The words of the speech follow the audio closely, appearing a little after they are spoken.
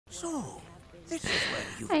So, this is where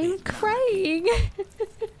you've I'm been crying.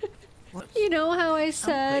 You know how I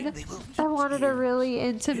said I wanted a really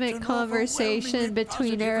intimate conversation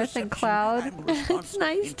between Aerith and Cloud? It's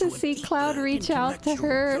nice to see Cloud reach out to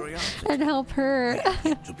her and help her.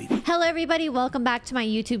 Hello everybody, welcome back to my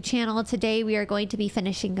YouTube channel. Today we are going to be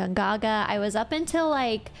finishing Gongaga. I was up until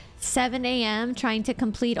like 7 a.m. trying to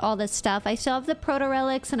complete all this stuff. I still have the proto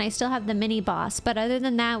relics and I still have the mini boss, but other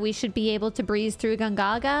than that we should be able to breeze through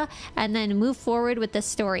Gongaga and then move forward with the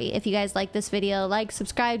story. If you guys like this video, like,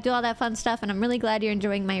 subscribe, do all that fun stuff, and I'm really glad you're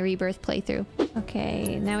enjoying my Rebirth playthrough.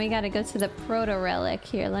 Okay, now we gotta go to the proto relic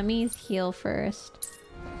here. Let me heal first.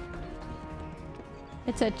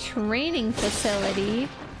 It's a training facility.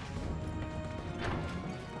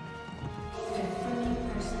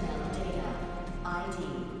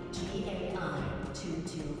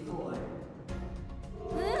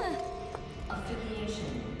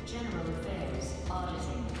 Affiliation, General Affairs,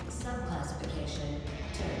 Auditing, Subclassification,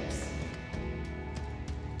 Terms.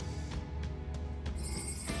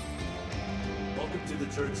 Welcome to the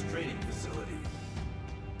Turks training facility.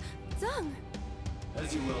 Zung!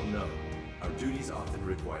 As you well know, our duties often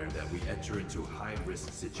require that we enter into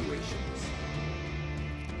high-risk situations.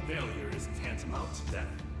 Failure is tantamount to death.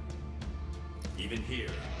 Even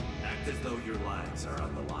here, act as though your lives are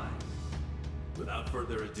on the line. Without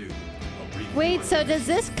further ado, wait, so does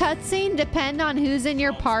this cutscene depend on who's in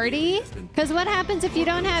your party? Because what happens if you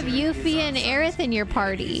don't have Yuffie and Aerith in your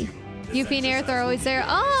party? Yuffie and Aerith are always there.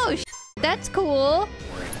 Oh, that's cool.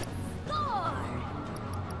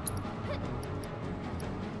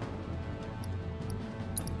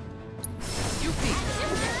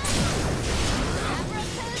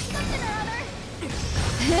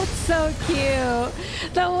 That's so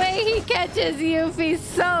cute. The way he catches Yuffie's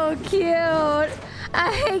so cute.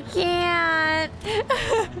 I can't.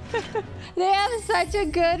 They have such a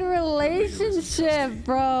good relationship,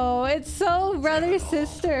 bro. It's so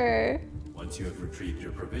brother-sister. Once you have retrieved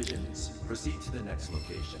your provisions, proceed to the next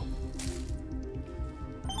location.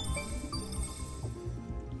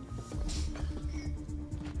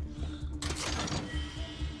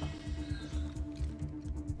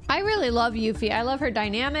 I really love Yuffie. I love her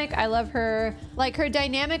dynamic. I love her, like, her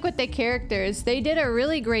dynamic with the characters. They did a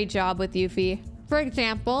really great job with Yuffie. For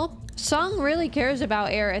example, Sung really cares about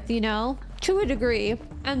Aerith, you know, to a degree.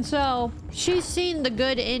 And so she's seen the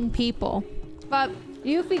good in people. But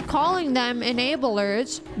Yuffie calling them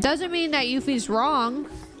enablers doesn't mean that Yuffie's wrong.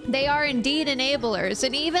 They are indeed enablers.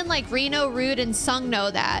 And even like Reno, Rude, and Sung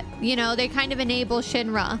know that. You know, they kind of enable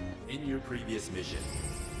Shinra. In your previous mission,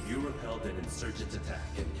 you repelled an insurgent attack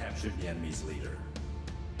and captured the enemy's leader.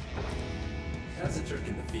 As a Turk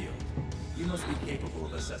in the field, you must be capable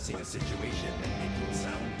of assessing a situation and making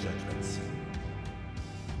sound judgments.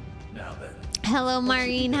 Now then. Hello,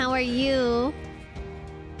 Maureen. How are you?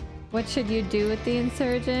 What should you do with the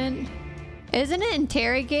insurgent? Isn't it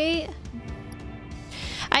interrogate?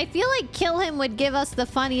 I feel like kill him would give us the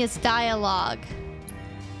funniest dialogue.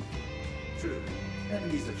 True.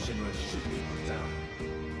 Enemies of Shinra should be put down.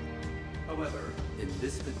 However, in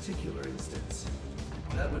this particular instance,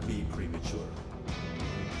 that would be premature.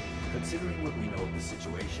 Considering what we know of the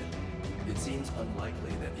situation, it seems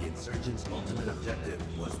unlikely that the insurgents' ultimate objective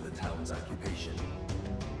was the town's occupation.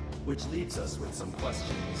 Which leaves us with some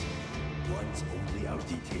questions, ones only our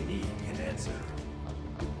detainee can answer.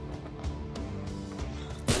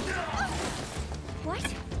 What?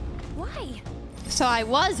 Why? So I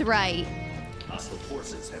was right. Hostile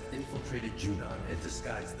forces have infiltrated Junon and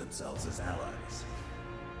disguised themselves as allies.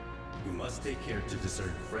 You must take care to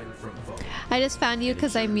discern friend from foe. I just found you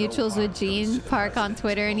because I'm mutuals with Gene Park on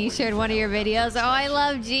Twitter and he shared one of your videos. Oh, I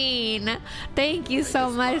love Gene. Thank you so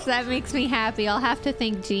much. That makes me happy. I'll have to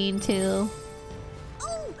thank Gene too.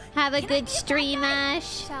 Oh, have a good stream,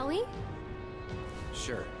 Ash. shall we?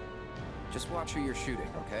 Sure. Just watch who you're shooting,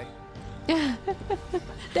 okay?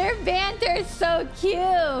 Their banter is so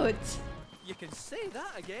cute. You can say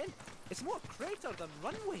that again. It's more crater than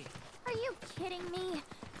runway. Are you kidding me?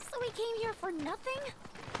 So we came here for nothing?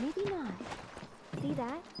 Maybe not. See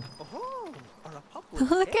that? Oh, or a public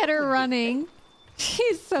Look at her running.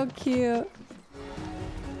 She's so cute.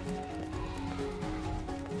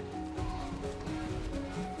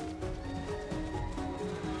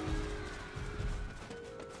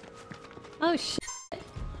 Oh shit.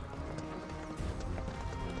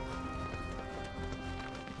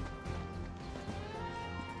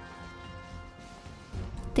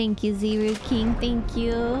 Thank you, Zero King. Thank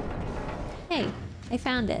you. Hey, I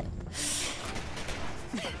found it.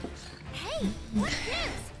 Hey, what's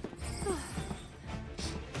this?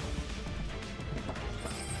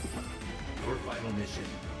 Your final mission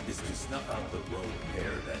is to snuff out the rogue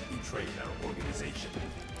pair that betrayed our organization.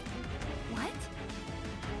 What?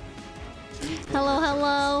 Hello,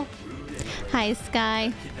 hello. Hi,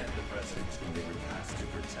 Sky. Kidnapped the president whom they were tasked to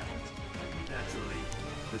protect. Naturally,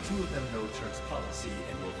 the two of them know Turk's policy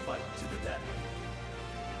and will fight to the death.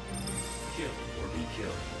 Kill or be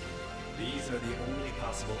killed. These are the only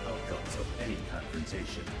possible outcomes of any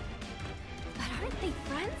confrontation. But aren't they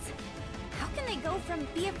friends? How can they go from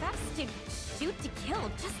BFFs to shoot to kill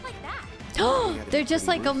just like that? Oh, they're just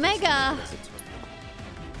like Omega.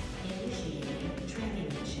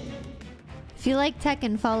 If you like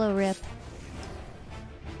Tekken, follow Rip.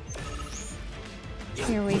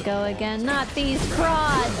 Here we go again. Not these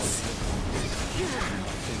frauds.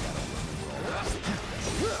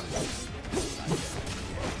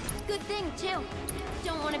 Good thing, too.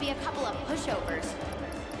 Don't want to be a couple of pushovers.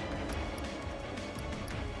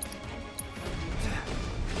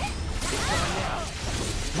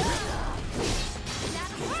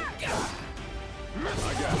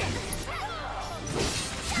 I got it.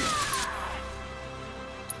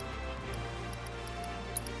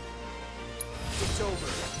 It's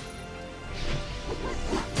over.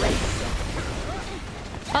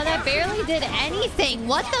 Oh, that barely did anything.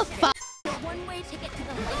 What the fuck? One-way ticket to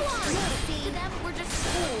the lake. See them? We're just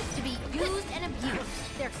fools to be used and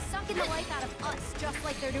abused. They're sucking the life out of us, just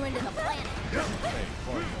like they're doing to the planet. Hey,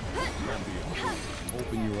 partner.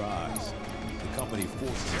 Open your eyes. The company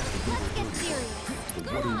forces us to do Let's what get we're serious. But Go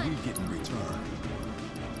what do on. we get in return?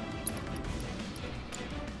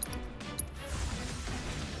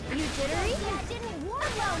 You jittery? That didn't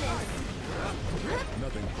work. Bonus.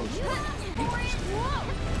 Nothing personal. Whoa.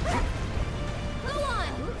 Go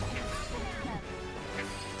on.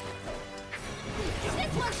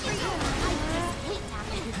 This one's for you. I just hate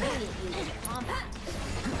having to bring you into combat.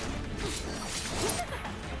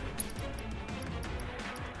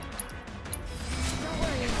 Don't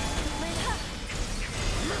worry.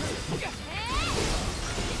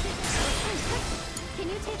 Can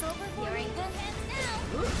you take over for me? You're in good hands now.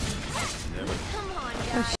 Come on,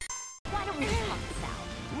 guys. Why don't we talk this out?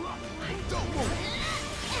 Don't move.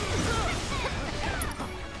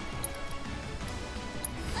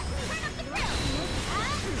 Let's turn up the grill.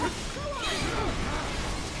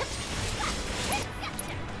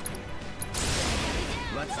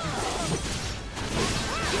 Let's do this.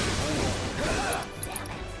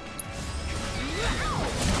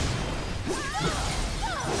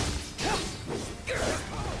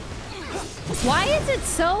 Why is it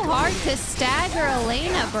so hard to stagger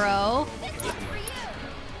Elena, bro? This one's for you.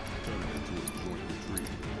 Turn it into a joint retreat.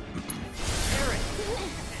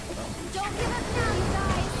 Don't give up now, you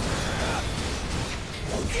guys.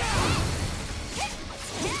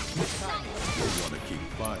 You want to keep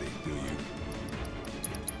fighting, do you?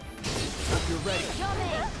 Hope you're ready.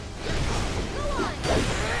 Yummy. Go on.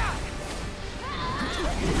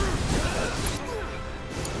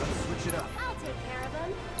 Let's switch it up. I'll take care of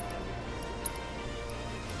them.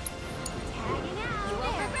 Tagging out. You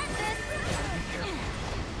will regret this.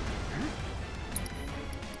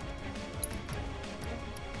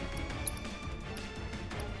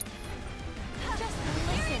 Just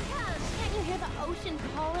listen. Can't you hear the ocean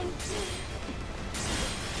calling?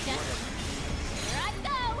 Just here I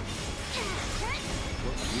go.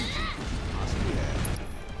 What future could you possibly have?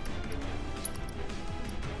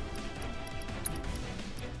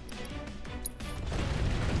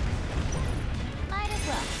 Might as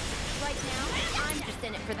well. Right now, I'm just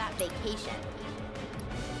in it for that vacation.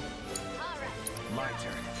 All right. My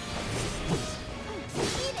turn.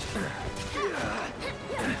 Eat it.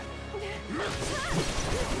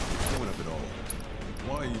 Point of it all.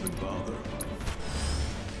 Why even bother?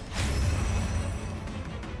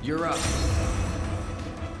 You're up.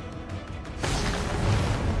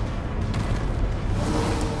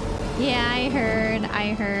 Yeah, I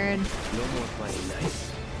heard. No more playing nice.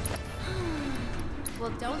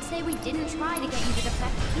 Well, don't say we didn't try to get you to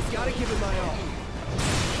defect peacefully. Gotta give it my all.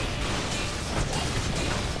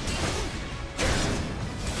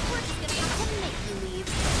 We're just gonna have to make you leave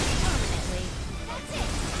permanently. That's it.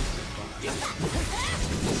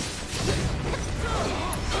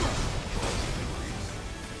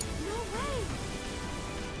 No way.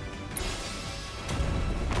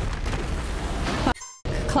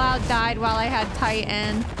 Cloud died while I had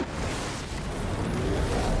Titan.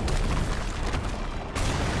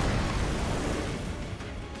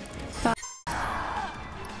 Fuck.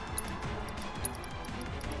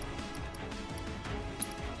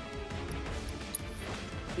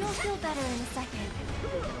 You'll feel better in a second.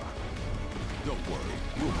 Don't worry.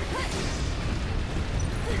 We'll make it.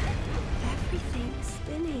 Everything's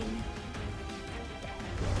spinning.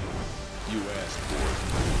 You asked for it.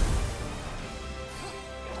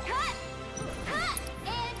 Cut! Cut!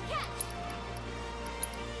 And catch!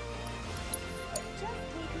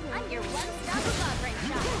 I'm your one-stop above range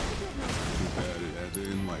shot. Too bad it had to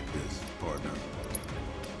end like this, partner.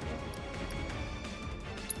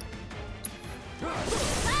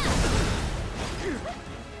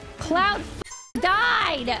 Cloud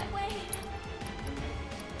died!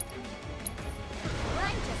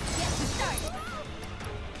 I'm just getting started.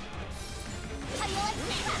 How do you like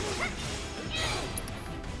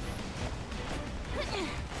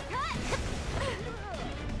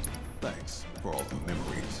Thanks for all the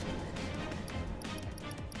memories.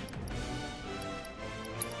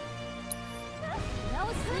 No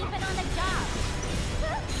sleeping on the job.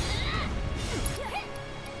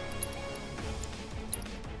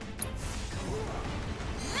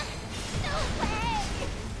 No way!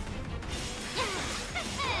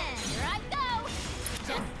 Here I go.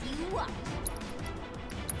 Just you watch.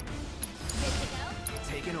 Good to go?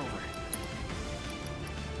 Taking over.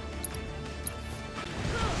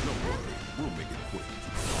 Don't worry, we'll make it quick.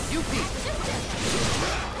 You beat.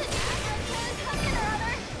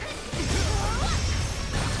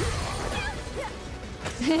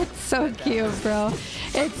 It's so cute, bro.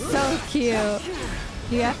 It's so cute.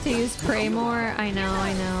 You have to use pray more. I know,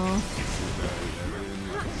 I know.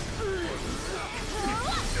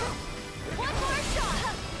 One more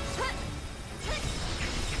shot.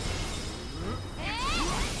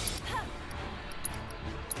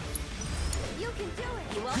 You can do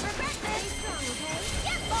it. You won't regret this. Stay strong, okay?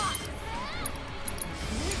 Get lost.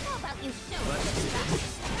 How about you show us?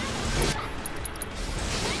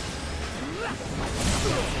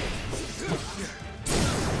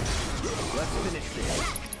 Let's finish this.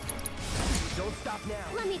 Don't stop now.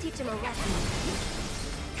 Let me teach him a lesson.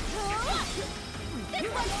 This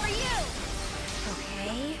one's for you.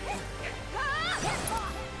 Okay.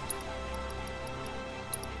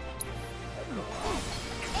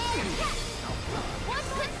 And catch. One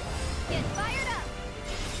quick. Get fired up.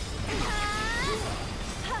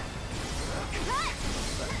 Cut.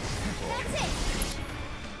 That's it.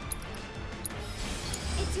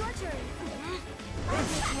 It's your turn. I'll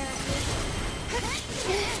take care of this.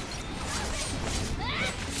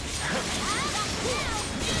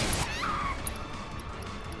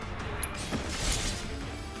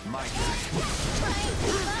 My turn.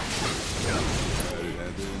 It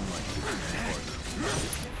had to end like this, partner.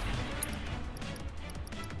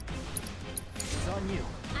 It's on you.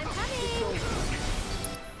 I'm coming.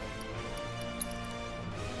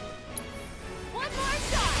 One more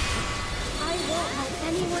shot. I won't let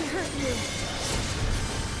anyone hurt you.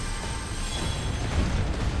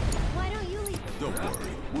 Why don't you leave? Don't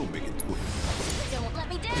worry, we'll make it quick. Don't let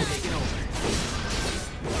me down. Taking over.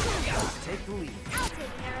 Take the lead. I'll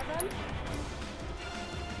take care of them.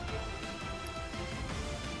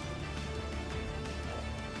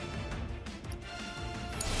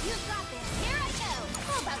 You've got this. Here I go.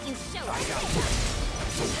 How about you show us?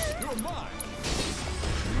 You're mine!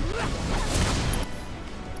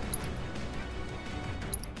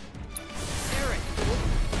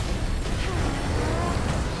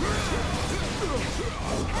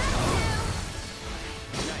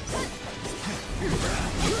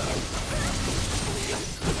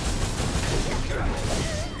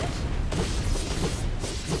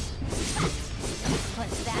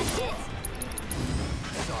 What's that hit?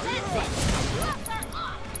 That's it. Come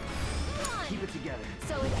on. Keep it together.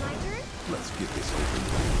 So it's my turn? Let's get this over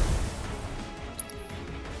with.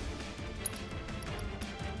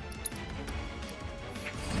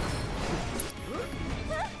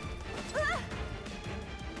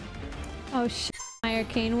 Oh shit, my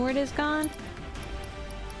arcane ward is gone.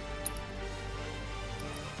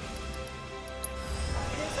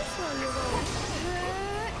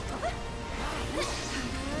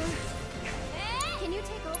 Can you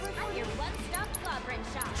take over? I'm your one-stop clobbering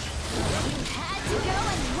shot. You had to go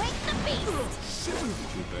and wake the beast. Too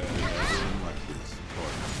bad it had to end like this,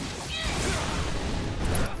 partner.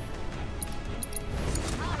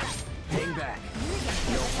 All right. Hang back.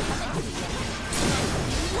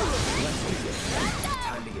 Let's do this.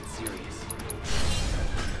 Time to get serious.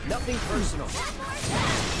 Nothing personal.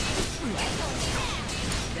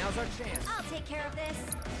 Now's our chance. I'll take care of this.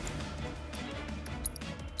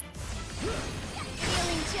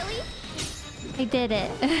 Feeling chilly? I did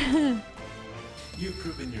it. You've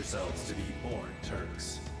proven yourselves to be born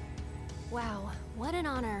Turks. Wow, what an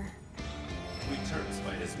honor. We Turks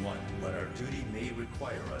fight as one, but our duty may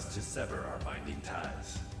require us to sever our binding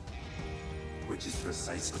ties. Which is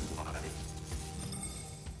precisely why.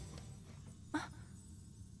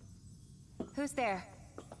 Who's there?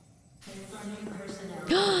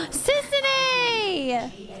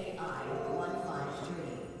 Sissany!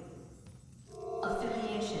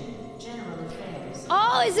 Affiliation, General Affairs.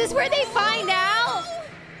 Oh, is this where they find out?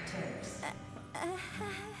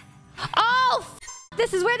 Oh,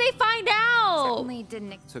 this is where they find out. Certainly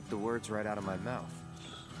didn't. Took the words right out of my mouth.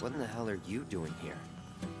 What in the hell are you doing here?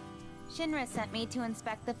 Shinra sent me to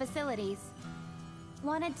inspect the facilities.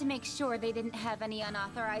 Wanted to make sure they didn't have any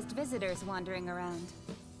unauthorized visitors wandering around.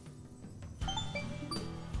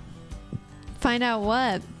 Find out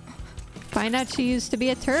what? Find out she used to be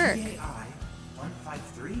a Turk. AI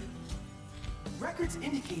 153? Records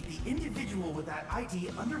indicate the individual with that ID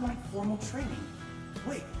underwent formal training.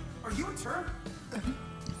 Wait, are you a Turk?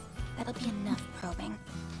 That'll be enough probing.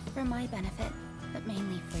 For my benefit, but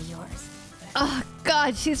mainly for yours. Oh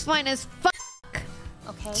God, she's fine as fuck.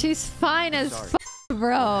 Okay? She's fine as fuck,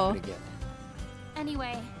 bro.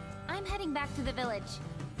 Anyway, I'm heading back to the village.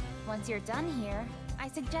 Once you're done here, I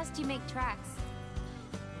suggest you make tracks.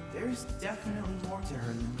 There's definitely more to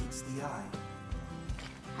her than meets the eye.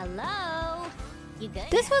 Hello? You good?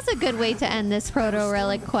 This was a good way to end this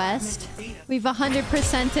proto-relic quest. We've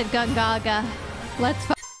 100%ed Gongaga. Let's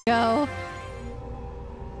go.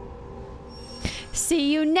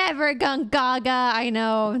 See you never, Gongaga. I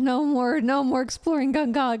know. No more exploring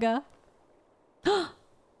Gongaga.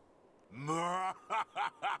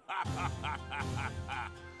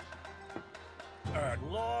 At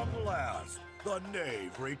long last, the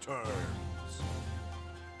knave returns.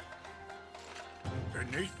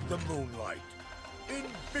 Beneath the moonlight, in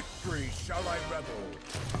victory shall I revel.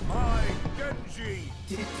 My Genji!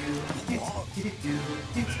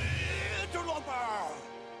 Interloper!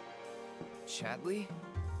 Chadley?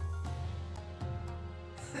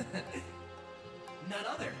 None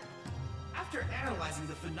other. After analyzing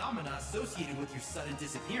the phenomena associated with your sudden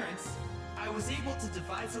disappearance, I was able to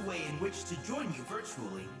devise a way in which to join you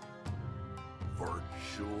virtually.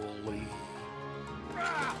 Virtually?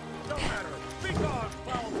 Ah! No matter! Be gone,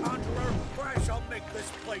 foul conjurer, or I shall make this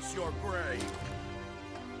place your grave!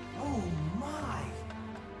 Oh my!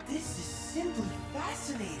 This is simply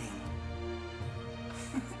fascinating!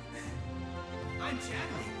 I'm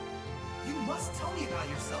Chadley. You must tell me about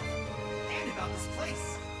yourself, and about this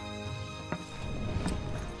place.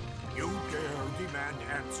 You dare demand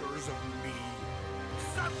answers of me?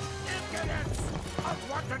 Such impudence! A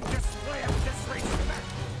wanton display of disrespect!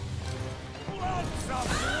 Lonesome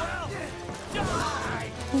wealth! Die!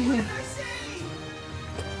 What did I say?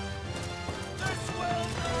 This will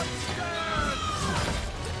not stand!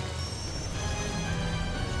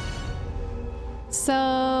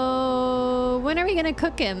 So, when are we gonna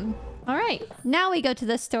cook him? Alright, now we go to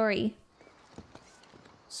the story.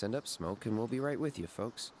 Send up smoke and we'll be right with you,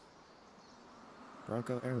 folks.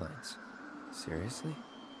 Bronco Airlines. Seriously?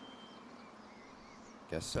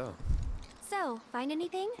 Guess so. So, find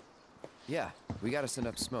anything? Yeah, we gotta send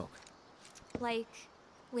up smoke. Like,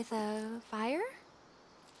 with a fire?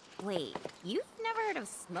 Wait, you've never heard of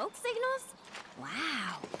smoke signals?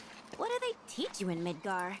 Wow. What do they teach you in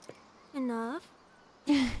Midgar? Enough.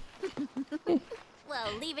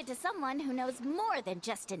 Well, leave it to someone who knows more than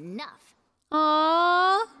just enough.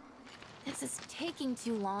 Aww. This is taking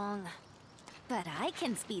too long. But I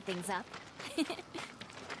can speed things up.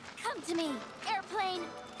 Come to me, airplane!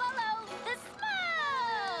 Follow the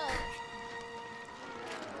smoke!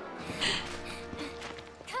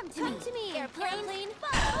 Come to me, airplane!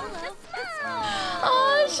 Follow the smoke!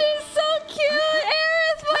 Oh, she's so cute!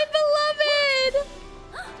 Aerith, my beloved!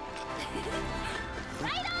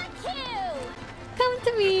 Right on cue! Come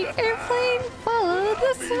to me, airplane, follow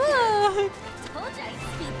the smoke! Told you I'd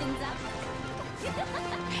speed things up.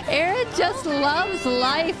 Aerith just loves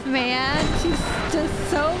life, man. She's just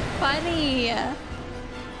so funny.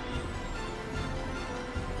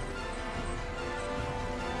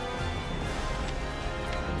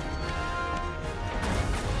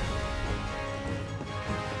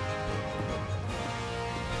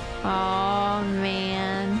 Oh,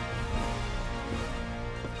 man.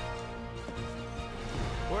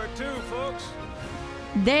 Where to, folks?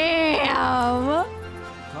 Damn!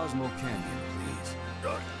 Cosmo Canyon, please.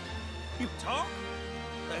 You talk?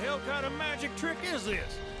 The hell kind of magic trick is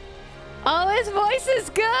this? Oh, his voice is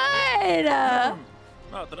good!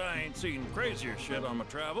 Not that I ain't seen crazier shit on my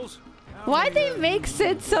travels. Why'd they make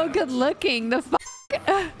Sid so good looking? The fuck?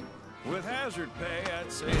 With hazard pay,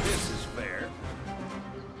 I'd say this is fair.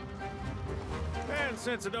 And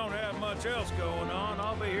since I don't have much else going on,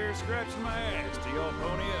 I'll be here scratching my ass till y'all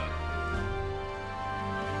pony up.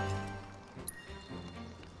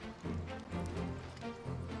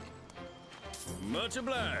 Much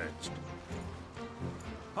obliged.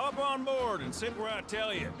 Hop on board and sit where I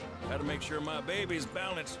tell you. Gotta make sure my baby's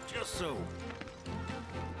balanced just so.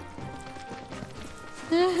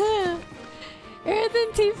 Aerith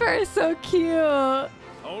and Tifa are so cute.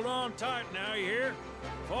 Hold on tight now, you hear?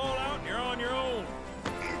 Fall out and you're on your own.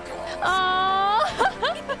 Oh.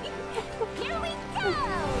 Here we go!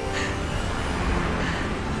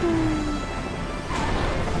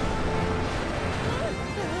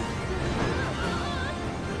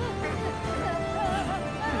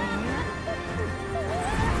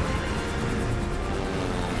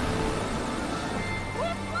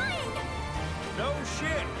 We're flying! No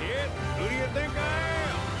shit, kid. Who do you think I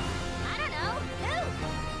am? I don't know. Who?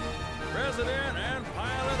 President and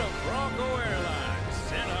pilot of Bronco Airlines,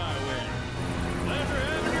 Sent Highwind. Pleasure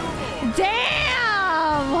having you aboard.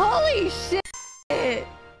 Damn! Holy shit!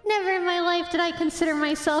 Never in my life did I consider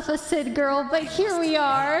myself a Sid girl, but here we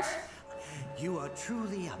are. You are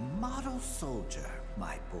truly a model soldier,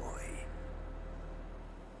 my boy.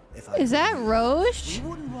 Is that Roche? We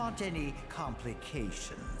wouldn't want any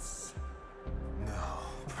complications. No,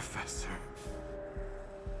 Professor.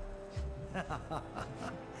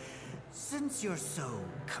 Since you're so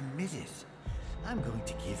committed, I'm going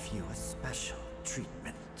to give you a special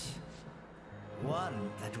treatment.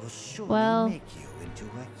 One that will surely make you into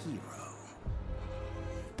a hero.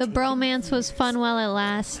 The bromance was fun while it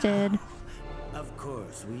lasted. Of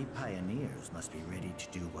course, we pioneers must be ready to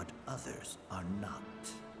do what others are not.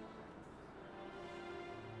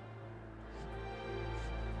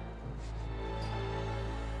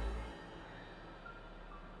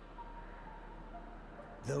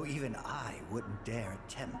 Though even I wouldn't dare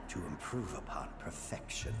attempt to improve upon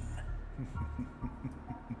perfection.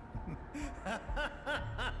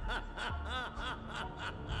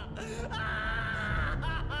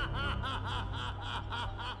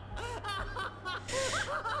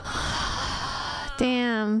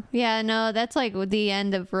 Damn. Yeah, no, that's like the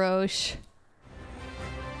end of Roche.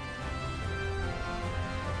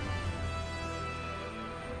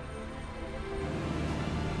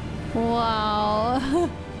 Wow.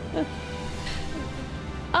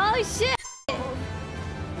 Oh shit!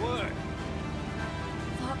 What?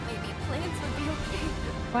 Thought maybe planes would be okay.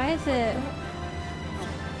 Why is it?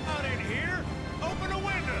 Not in here. Open a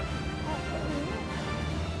window.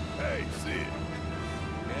 Hey, Sid.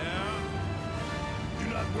 Yeah?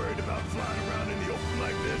 You're not worried about flying around in the open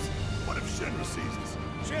like this? What if Shinra sees us?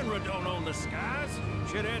 Shinra don't own the skies.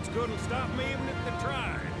 Shitheads couldn't stop me even if they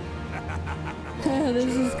tried.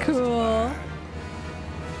 This is cool.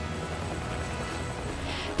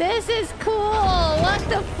 This is cool. What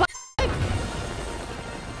the fuck?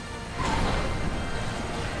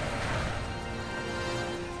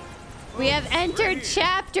 We have entered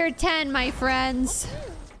chapter 10, my friends.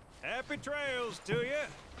 Happy trails to you.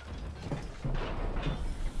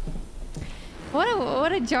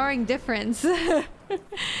 What a jarring difference.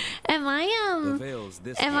 Am I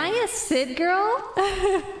a Sid girl?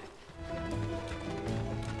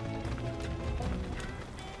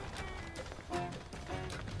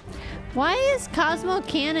 Why is Cosmo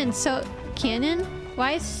Canyon so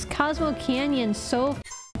Why is Cosmo Canyon so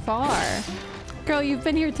far? Girl, you've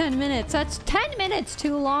been here 10 minutes. That's 10 minutes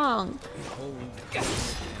too long. Behold,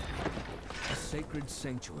 a sacred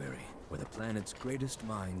sanctuary where the planet's greatest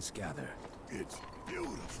minds gather. It's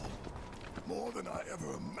beautiful. More than I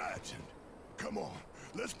ever imagined. Come on,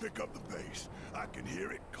 let's pick up the base. I can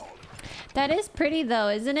hear it calling. That is pretty though,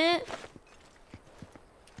 isn't it?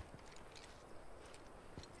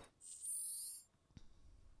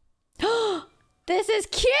 This is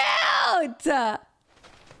cute!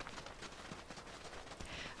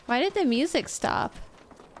 Why did the music stop?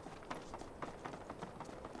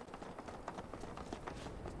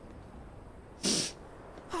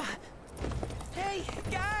 Hey,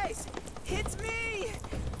 guys! It's me!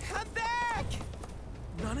 I'm back!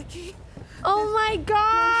 Nanaki? Oh my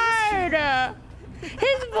god!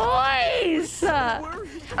 His voice!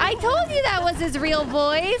 I told you that was his real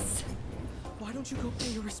voice! Why don't you go pay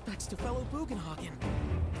your respects to fellow Bugenhagen?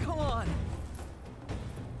 Come on!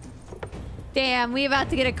 Damn, we about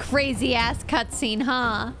to get a crazy ass cutscene,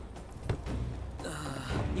 huh?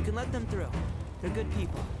 You can let them through. They're good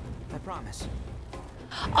people. I promise.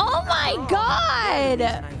 Oh my god!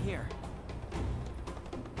 I'm here.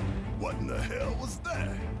 What in the hell was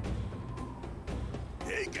that?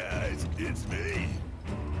 Hey guys, it's me.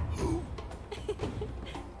 Who?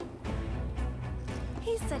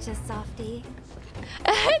 He's such a softie.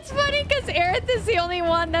 It's funny because Aerith is the only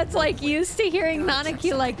one that's like used to hearing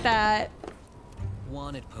Nanaki like that.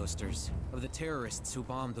 Wanted posters of the terrorists who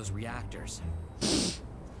bombed those reactors.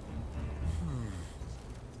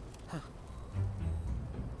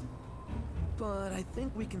 But I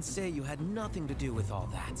think we can say you had nothing to do with all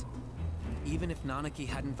that. Even if Nanaki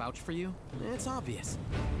hadn't vouched for you, it's obvious.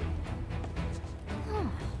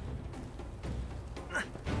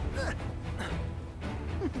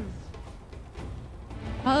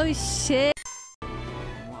 Oh shit.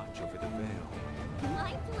 Watch over the veil.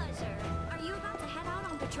 My pleasure. Are you about to head out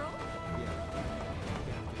on patrol?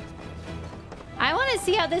 I want to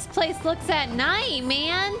see how this place looks at night,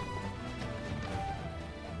 man.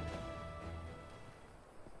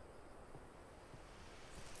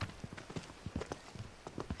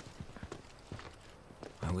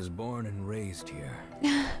 I was born and raised here,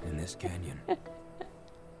 in this canyon.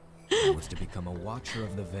 I was to become a watcher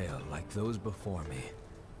of the veil like those before me,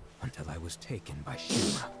 until I was taken by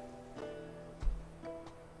Shira.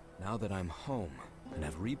 Now that I'm home and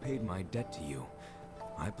have repaid my debt to you,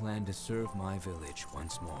 I plan to serve my village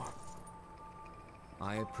once more.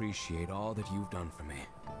 I appreciate all that you've done for me.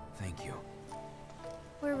 Thank you.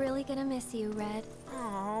 We're really gonna miss you, Red.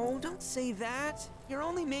 Oh, don't say that. You're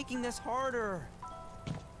only making this harder.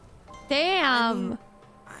 Damn.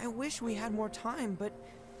 I wish we had more time, but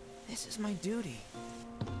this is my duty.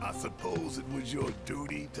 I suppose it was your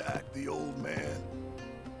duty to act the old man.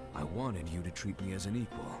 I wanted you to treat me as an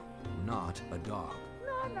equal, not a dog.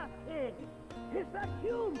 Nana Pig! Is that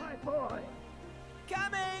you, my boy?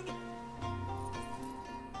 Coming!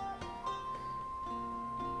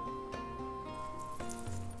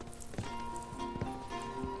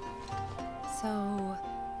 So,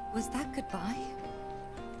 was that goodbye?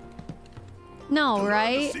 No,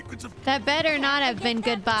 right? That better not have been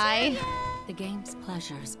goodbye. The game's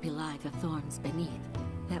pleasures belie the thorns beneath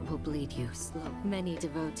that will bleed you slow. Many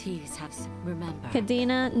devotees have remembered.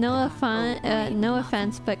 Kadena, no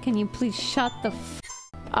offense, but can you please shut the f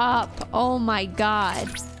up? Oh my god.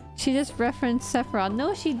 She just referenced Sephiroth.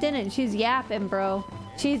 No, she didn't. She's yapping, bro.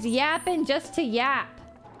 She's yapping just to yap.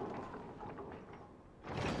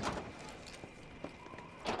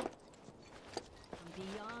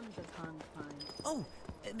 Beyond the confines. Oh,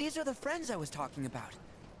 these are the friends I was talking about.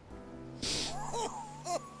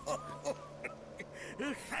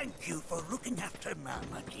 Thank you for looking after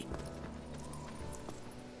Nanaki.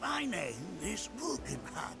 My name is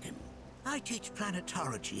Gongaga. I teach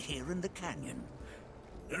planetology here in the canyon.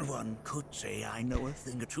 One could say I know a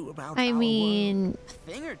thing or two about I mean, a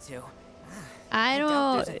thing or two. I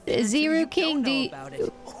don't. Zero King, do you,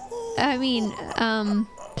 I mean,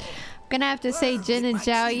 gonna have to say Jin and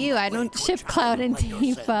Zhao Yu. I don't ship Cloud and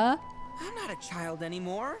Tifa. I'm not a child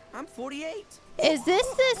anymore. I'm 48. Is this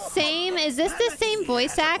the same? Is this the same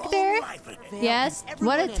voice actor? Yes.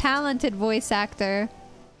 What a talented voice actor.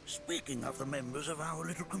 Speaking of the members of our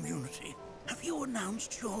little community, have you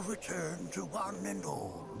announced your return to one and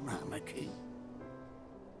all, Nanaki?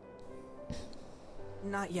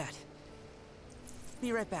 Not yet.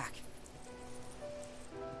 Be right back.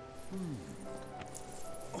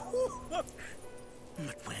 But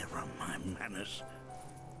where are my manners?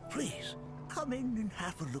 Please, come in and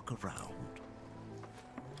have a look around.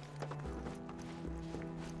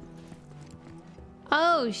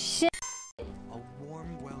 Oh shit. A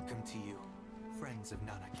warm welcome to you, friends of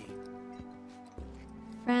Nanaki.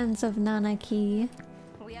 Friends of Nanaki.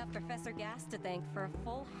 We have Professor Gas to thank for a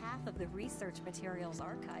full half of the research materials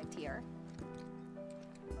archived here.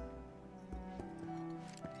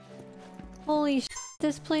 Holy shit,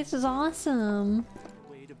 this place is awesome.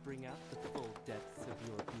 Way to bring out the full depths of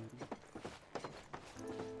your beauty.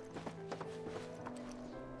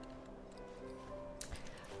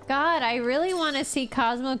 God, I really want to see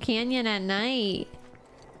Cosmo Canyon at night.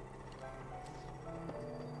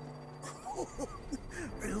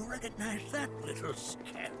 You recognize that little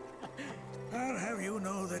scamp? I'll have you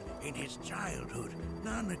know that in his childhood,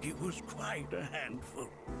 Nanaki was quite a handful.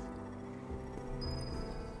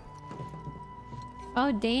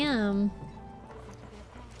 Oh, damn.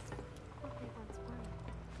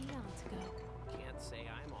 Can't say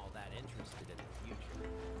I'm all that interested in the future.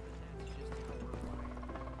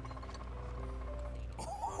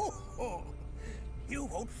 You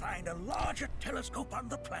won't find a larger telescope on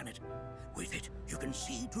the planet. With it, you can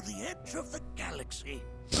see to the edge of the galaxy.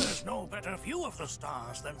 There's no better view of the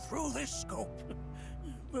stars than through this scope.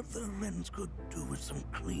 But the lens could do with some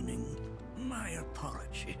cleaning. My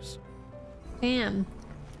apologies. Damn.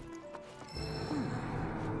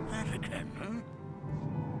 That again, huh?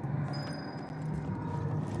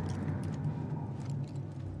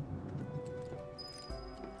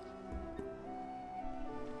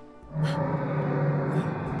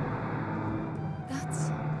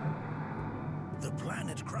 That's... The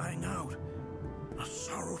planet crying out. A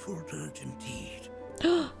sorrowful dirge indeed.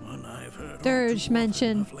 One I've heard Dirge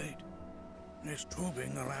mention. of late. This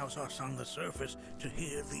tubing allows us on the surface to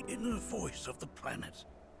hear the inner voice of the planet.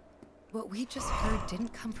 What we just heard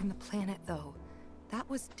didn't come from the planet, though. That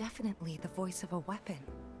was definitely the voice of a weapon.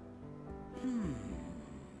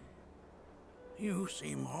 You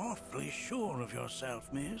seem awfully sure of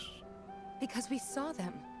yourself, miss. Because we saw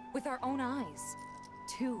them with our own eyes.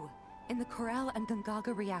 2 in the Corral and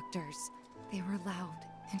Gongaga reactors. They were loud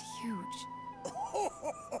and huge.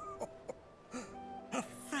 A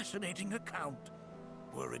fascinating account,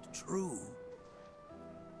 were it true.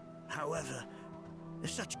 However,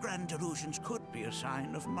 such grand delusions could be a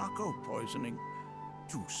sign of Mako poisoning.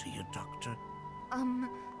 Do see a doctor.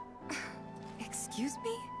 Excuse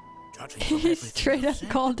me? He straight up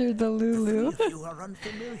called her the Lulu. You are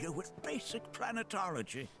unfamiliar with basic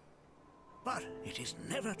planetology. But it is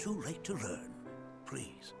never too late to learn.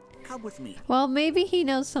 Please, come with me. Well, maybe he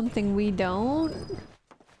knows something we don't.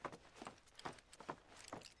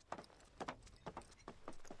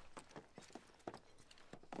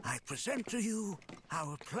 I present to you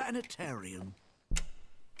our planetarium.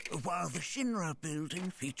 While the Shinra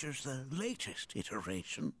building features the latest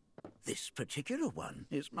iteration, this particular one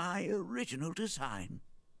is my original design.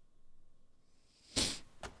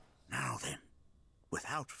 Now then,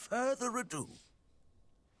 without further ado,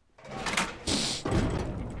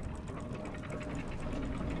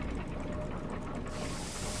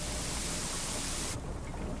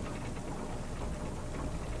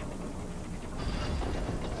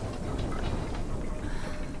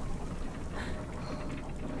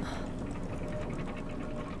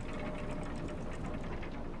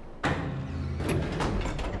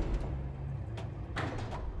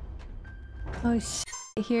 oh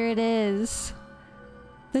shit, here it is.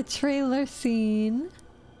 The trailer scene.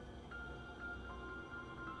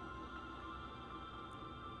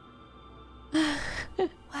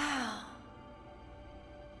 Wow.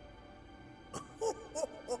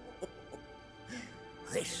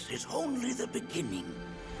 this is only the beginning.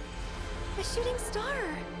 A shooting star.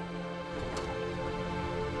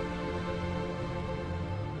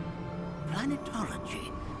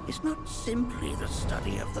 Planetology is not simply the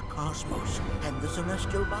study of the cosmos and the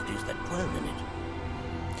celestial bodies that dwell in it.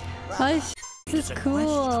 Oh, this is Quest to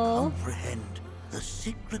cool. comprehend the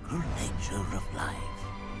cyclical nature of life.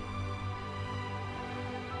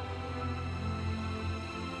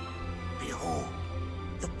 Behold,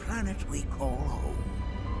 the planet we call home.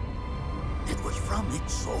 It was from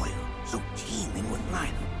its soil, so teeming with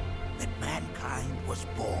life, that mankind was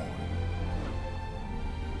born.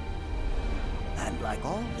 And like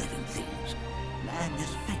all living things, man is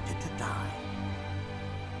fated to die.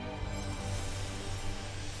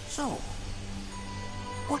 So,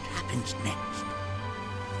 what happens next?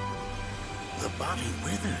 The body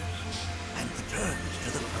withers and returns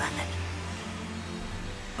to the planet.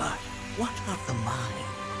 But what of the mind,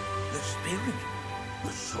 the spirit,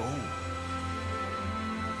 the soul?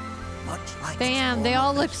 Much like Damn, they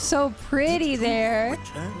all look so pretty there.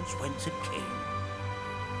 returns whence it came.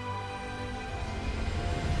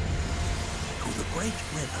 To the great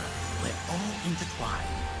river where all intertwine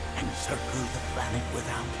and circle the planet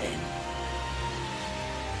without end.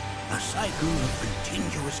 A cycle of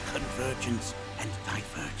continuous convergence and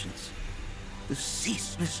divergence. The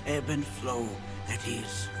ceaseless ebb and flow that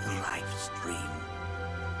is the life stream.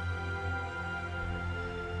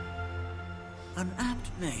 An apt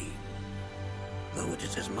name, though it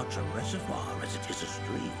is as much a reservoir as it is a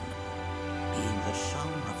stream, being the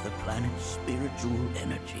sum of the planet's spiritual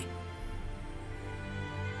energy.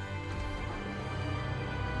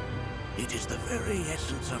 It is the very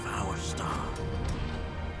essence of our star,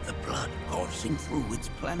 the blood coursing through its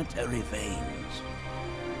planetary veins.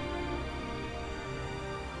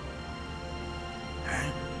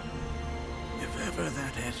 And if ever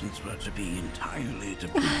that essence were to be entirely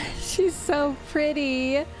depleted, She's so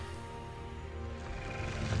pretty.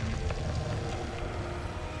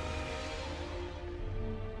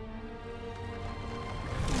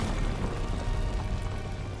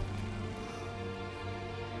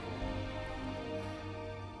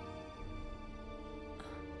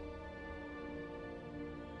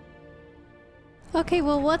 Okay,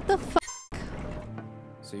 well, what the fuck?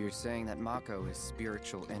 So you're saying that Mako is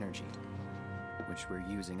spiritual energy, which we're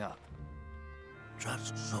using up?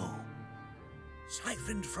 just so.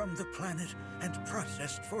 Siphoned from the planet and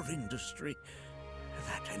processed for industry,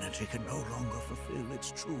 that energy can no longer fulfill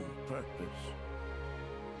its true purpose.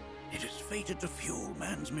 It is fated to fuel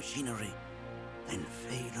man's machinery, then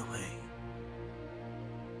fade away.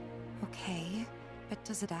 Okay, but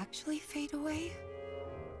does it actually fade away?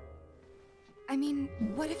 I mean,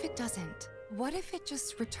 what if it doesn't? What if it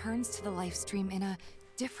just returns to the life stream in a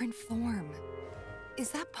different form.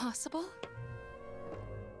 Is that possible?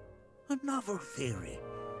 A novel theory,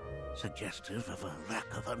 suggestive of a lack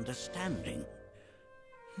of understanding.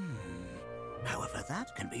 However,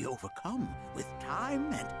 that can be overcome with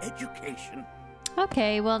time and education.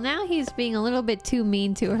 Okay, well now he's being a little bit too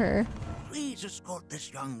mean to her. Please escort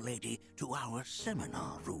this young lady to our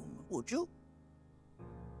seminar room, would you?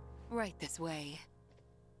 Right this way.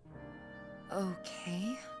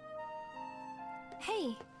 Okay.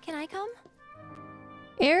 Hey, can I come?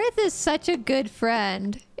 Aerith is such a good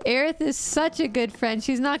friend. Aerith is such a good friend.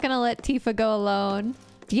 She's not gonna let Tifa go alone.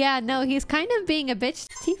 Yeah, no, he's kind of being a bitch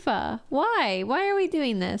to Tifa. Why? Why are we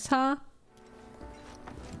doing this, huh?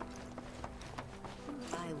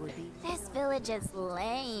 This village is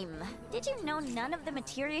lame. Did you know none of the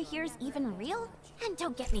materia here is even real? And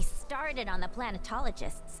don't get me started on the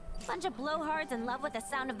planetologists. Bunch of blowhards in love with the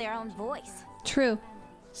sound of their own voice. True.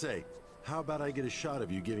 Say, how about I get a shot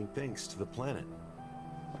of you giving thanks to the planet?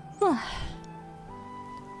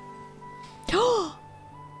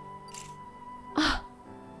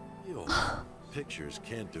 Pictures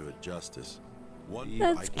can't do it justice.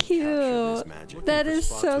 That's cute. That is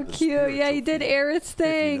so cute. Yeah, he did Aerith's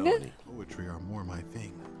thing. Poetry are more my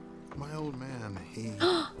thing. My old man, he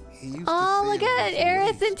used oh, look at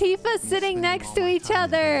Aerith and Tifa sitting next to each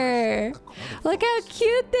other. Look how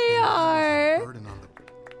cute they are.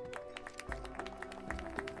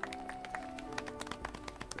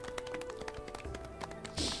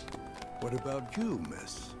 What about you,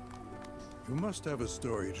 miss? You must have a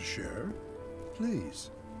story to share.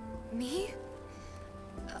 Please. Me?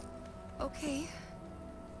 Okay.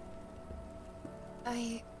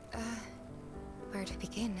 Where to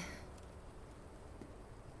begin?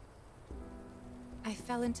 I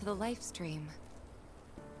fell into the life stream.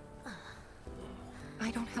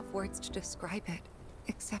 I don't have words to describe it,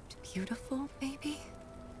 except beautiful, maybe?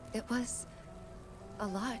 It was a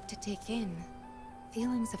lot to take in.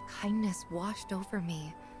 Feelings of kindness washed over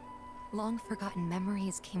me. Long-forgotten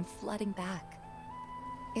memories came flooding back.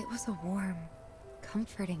 It was a warm,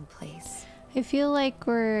 comforting place. I feel like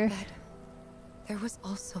we're... But there was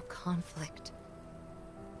also conflict.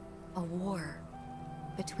 A war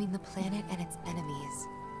between the planet and its enemies.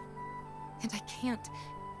 And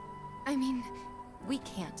I mean, we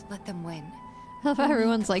can't let them win. I love how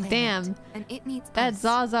everyone's like, damn, and it needs that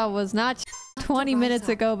Zaza was not 20 minutes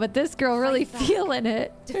ago, but this girl really feeling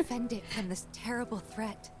it. Defend it from this terrible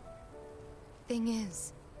threat. Thing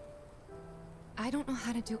is, I don't know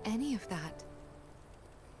how to do any of that.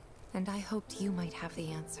 And I hoped you might have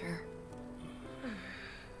the answer.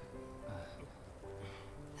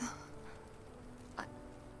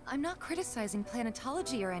 I'm not criticizing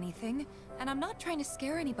planetology or anything, and I'm not trying to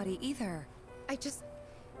scare anybody either. I just...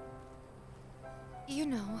 You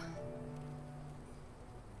know...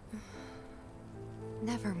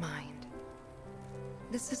 Never mind.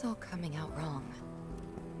 This is all coming out wrong.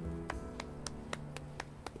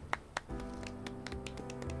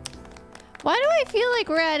 Why do I feel like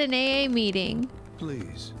we're at an AA meeting?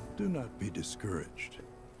 Please, do not be discouraged.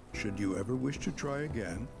 Should you ever wish to try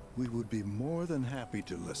again, we would be more than happy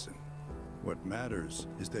to listen. What matters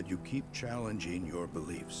is that you keep challenging your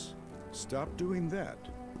beliefs. Stop doing that,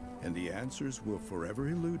 and the answers will forever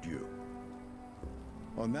elude you.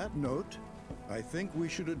 On that note, I think we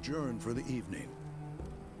should adjourn for the evening.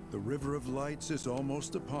 The River of Lights is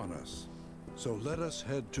almost upon us, so let us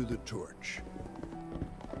head to the torch.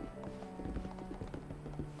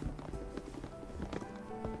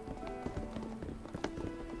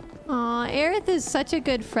 Aw, Aerith is such a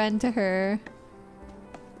good friend to her.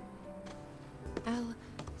 I'll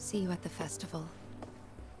see you at the festival.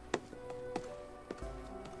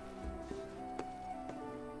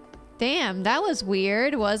 Damn, that was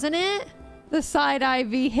weird, wasn't it? The side-eye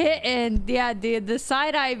be hitting. Yeah, dude, the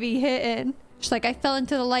side-eye be hitting. She's like, I fell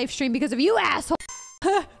into the live stream because of you, asshole!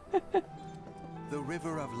 The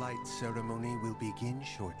River of Light ceremony will begin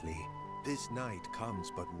shortly. This night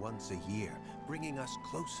comes but once a year, bringing us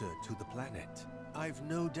closer to the planet. I've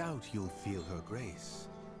no doubt you'll feel her grace.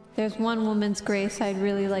 There's one woman's grace I'd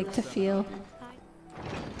really like to feel.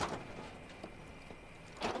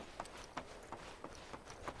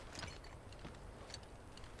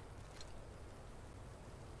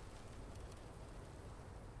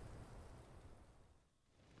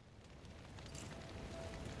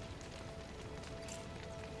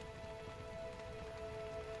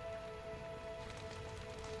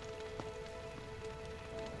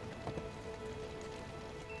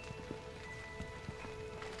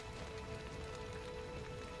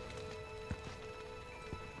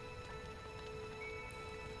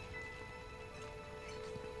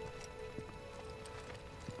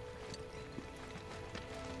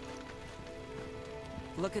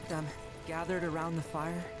 Look at them, gathered around the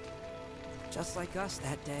fire. Just like us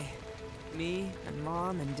that day. Me and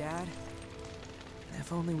Mom and Dad.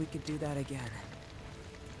 If only we could do that again.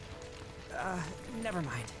 Never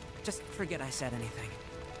mind. Just forget I said anything.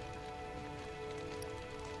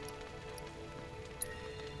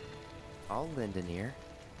 I'll lend an ear.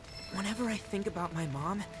 Whenever I think about my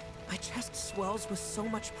mom, my chest swells with so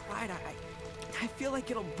much pride, I feel like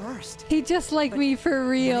it'll burst. He just like me for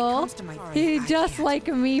real. He just like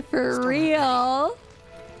me for real. Wow,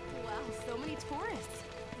 so many tourists.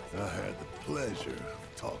 I had the pleasure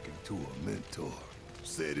of talking to a mentor.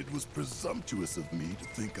 Said it was presumptuous of me to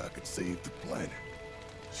think I could save the planet.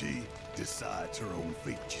 She decides her own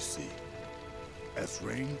fate, you see. As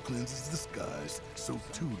rain cleanses the skies, so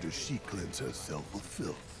too does she cleanse herself of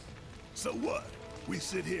filth. So what? We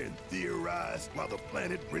sit here and theorize while the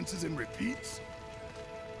planet rinses and repeats?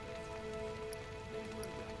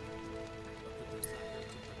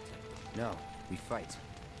 No, we fight,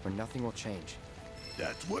 or nothing will change.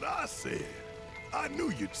 That's what I said. I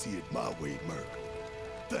knew you'd see it my way, Merc.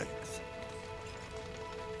 Thanks.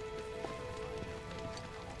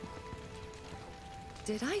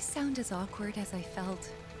 Did I sound as awkward as I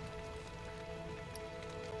felt?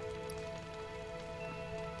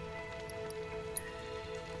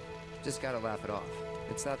 Just gotta laugh it off.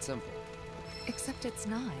 It's that simple. Except it's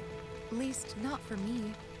not. At least, not for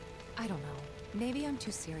me. I don't know. Maybe I'm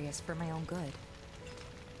too serious for my own good.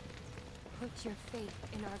 Put your faith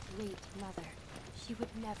in our great mother. She would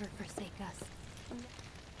never forsake us.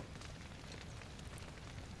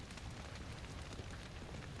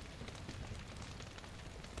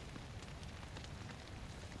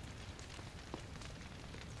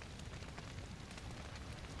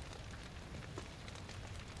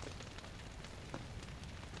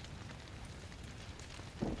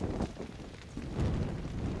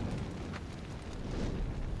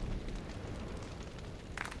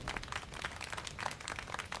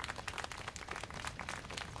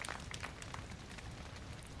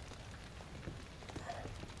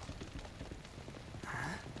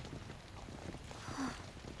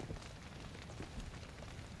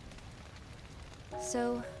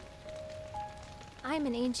 So, I'm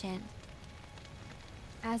an ancient.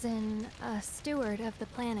 As in, a steward of the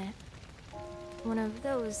planet. One of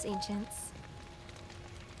those ancients.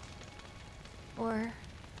 Or,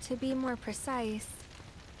 to be more precise,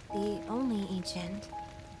 the only ancient.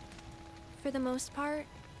 For the most part,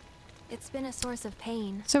 it's been a source of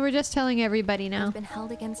pain. So we're just telling everybody now. I've been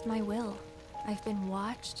held against my will. I've been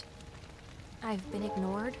watched. I've been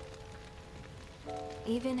ignored.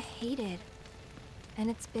 Even hated. And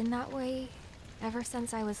it's been that way ever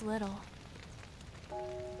since I was little.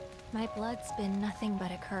 My blood's been nothing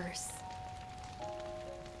but a curse.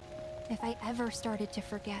 If I ever started to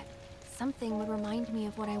forget, something would remind me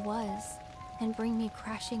of what I was and bring me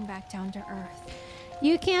crashing back down to earth.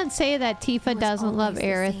 You can't say that Tifa doesn't love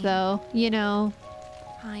Aerith, though. You know.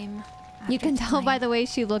 You can tell by the way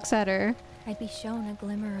she looks at her. I'd be shown a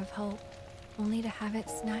glimmer of hope, only to have it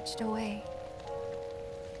snatched away.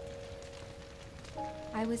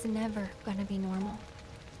 I was never gonna be normal.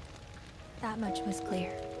 That much was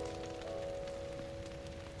clear.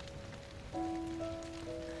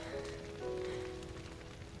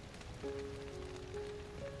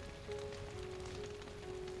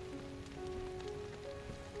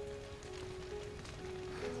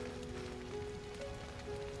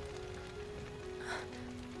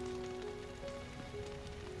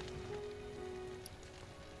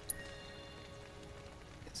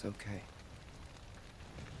 It's okay.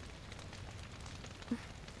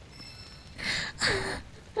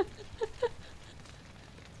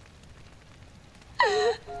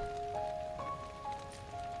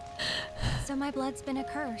 So my blood's been a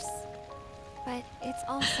curse, but it's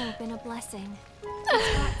also been a blessing.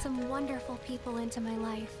 It's brought some wonderful people into my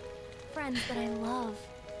life, friends that I love.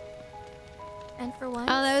 And for once,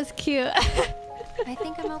 oh, that was cute. I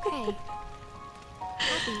think I'm okay.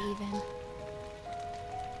 Happy even.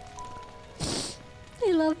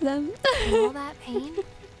 I love them. And all that pain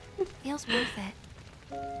feels worth it.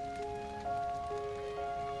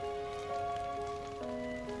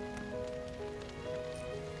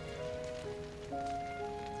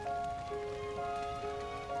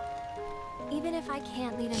 Even if I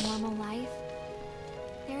can't lead a normal life,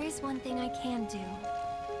 there is one thing I can do.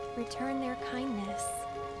 Return their kindness.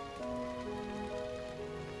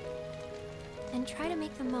 And try to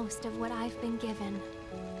make the most of what I've been given.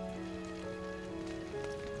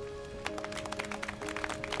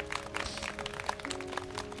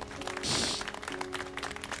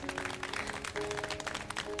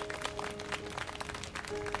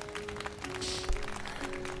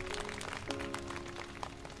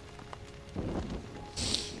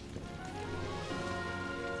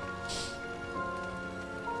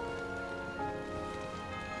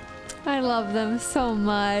 I love them so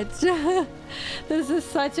much. This is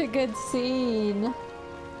such a good scene.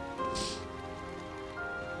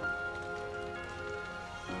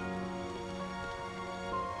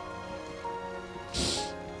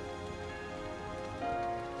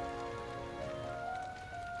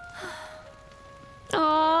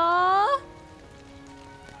 Aww.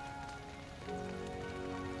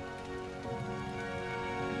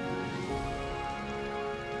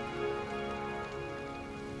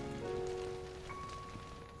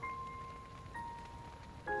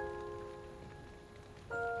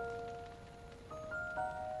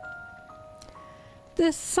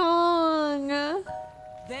 This song.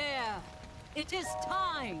 There! It is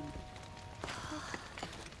time!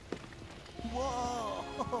 Whoa!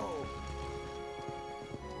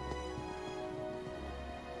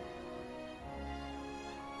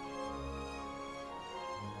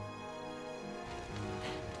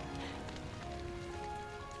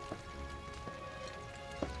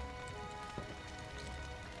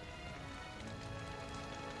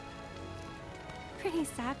 Pretty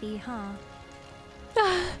sappy, huh?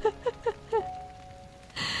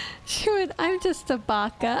 Shoot, I'm just a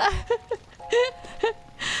baka.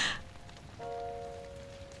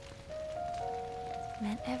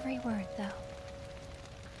 Meant every word, though.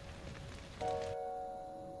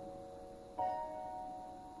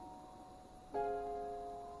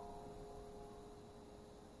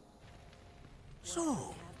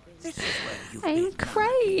 So, this is where you I'm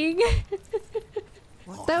crying.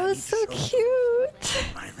 That was so cute.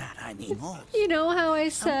 By that I mean more. You know how I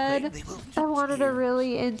said I wanted a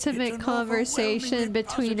really intimate conversation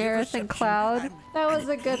between Aerith and Cloud? That was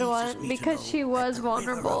a good one because she was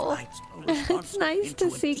vulnerable. It's nice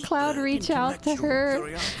to see Cloud reach out to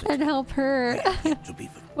her and help her.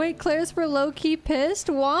 Wait, Claire's were low-key pissed?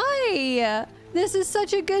 Why? This is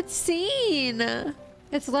such a good scene.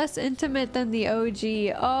 It's less intimate than the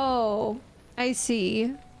OG. Oh, I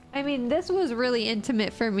see. I mean, this was really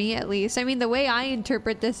intimate for me, at least. I mean, the way I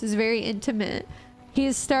interpret this is very intimate.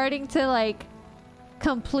 He's starting to, like,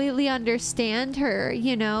 completely understand her,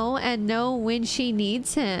 you know, and know when she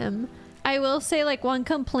needs him. I will say, like, one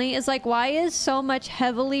complaint is, like, why is so much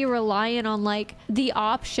heavily reliant on, like, the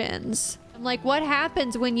options? Like, what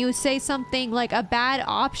happens when you say something, like, a bad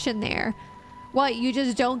option there? What, you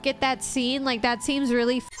just don't get that scene? Like, that seems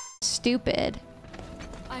really stupid.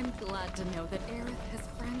 I'm glad to know that Aerith has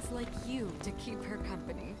friends like you to keep her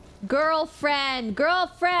company. Girlfriend!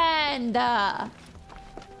 Girlfriend! Well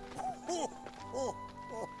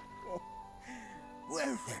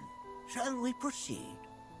then, shall we proceed?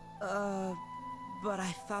 But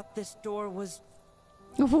I thought this door was...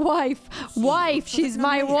 Wife! Wife! She's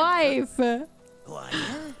my wife! Why,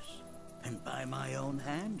 yes. And by my own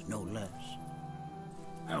hand, no less.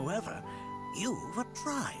 However, you've a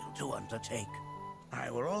trial to undertake. I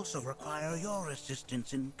will also require your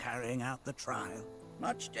assistance in carrying out the trial.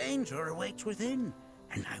 Much danger awaits within,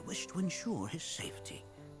 and I wish to ensure his safety.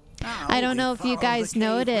 Now, I don't know if you guys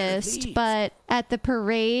noticed, but at the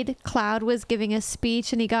parade, Cloud was giving a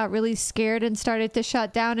speech and he got really scared and started to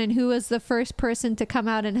shut down, and who was the first person to come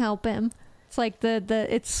out and help him? It's like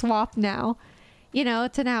it's swapped now. You know,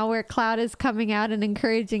 to now where Cloud is coming out and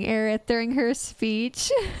encouraging Aerith during her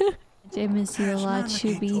speech. I miss you a lot,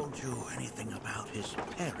 Shubi. Told you anything about his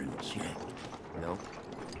parents yet? No.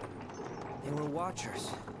 They were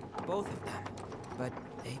watchers, both of them, but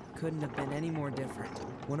they couldn't have been any more different.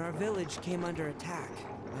 When our village came under attack,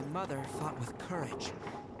 my mother fought with courage,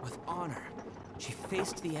 with honor. She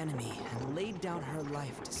faced the enemy and laid down her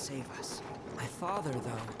life to save us. My father,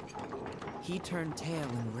 though, he turned tail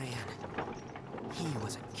and ran. He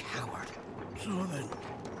was a coward. So then,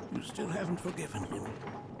 you still haven't forgiven him?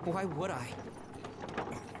 Why would I?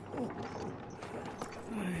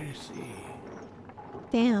 I see.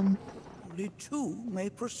 Damn. Only two may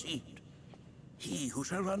proceed. He who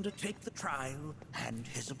shall undertake the trial and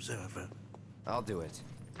his observer. I'll do it.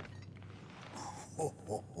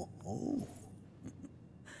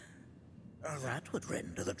 That would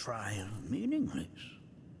render the trial meaningless.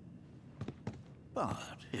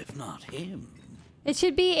 But if not him... It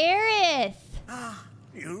should be Aerith! Ah,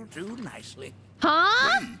 you'll do nicely.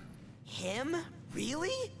 Huh? Him?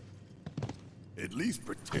 Really? At least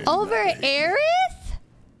pretend. Over Aerith?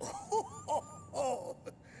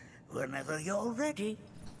 Whenever you're ready.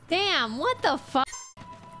 Damn, what the fuck?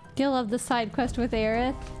 Do you love the side quest with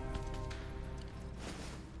Aerith?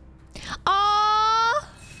 Aww!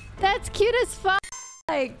 That's cute as fuck!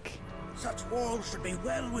 Such walls should be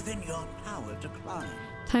well within your power to climb.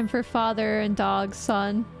 Time for father and dog,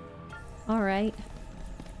 son. Alright.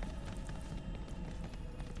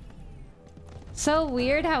 So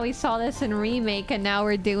weird how we saw this in Remake and now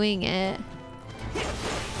we're doing it.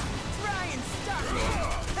 Try and stop me.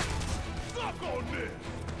 Suck on this.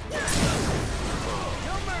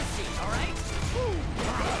 No mercy, all right?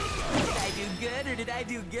 Did I do good or did I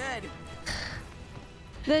do good?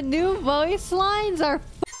 The new voice lines are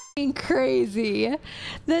f***ing crazy.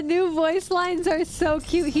 The new voice lines are so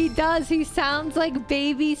cute. He sounds like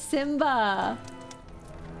baby Simba.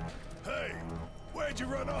 Hey, where'd you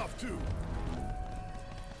run off to?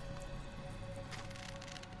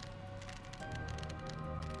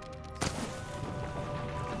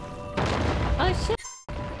 Oh shit.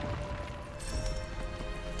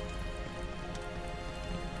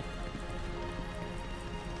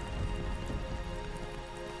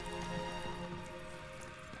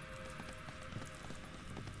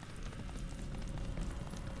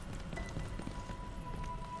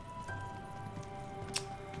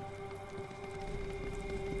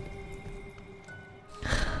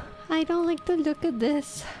 I don't like the look of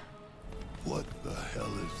this. What the hell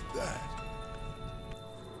is that?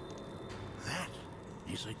 That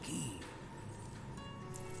is a key.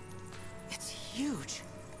 It's huge.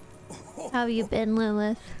 How you been,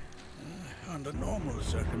 Lilith? Under normal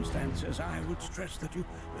circumstances, I would stress that you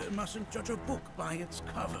mustn't judge a book by its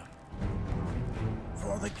cover.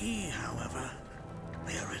 For the key, however,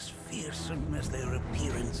 they're as fearsome as their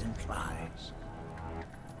appearance implies.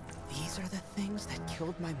 These are the things that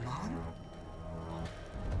killed my mom?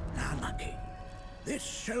 Now, Nucky, this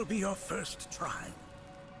shall be your first trial.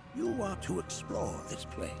 You are to explore this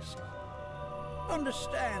place.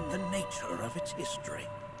 Understand the nature of its history.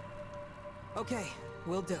 Okay,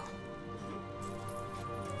 will do.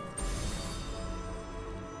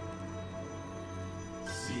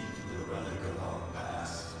 Seek the relic of our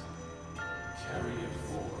past. Carry it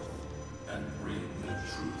forth and bring the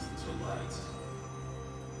truth to light.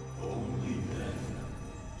 Only then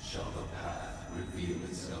shall the path reveal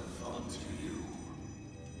itself unto you.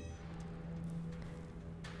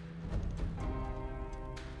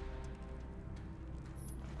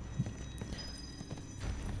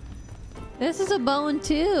 This is a bone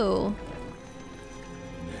too.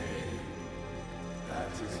 Nay,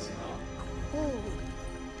 that is not.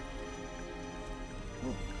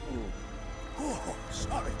 Oh,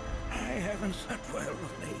 sorry. I haven't slept well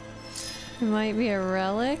lately. It might be a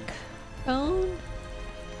relic bone.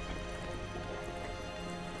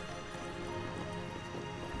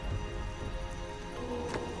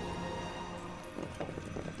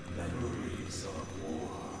 Memories of war.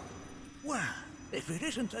 Well, if it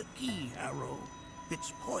isn't a key arrow,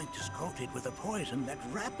 its point is coated with a poison that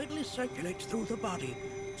rapidly circulates through the body,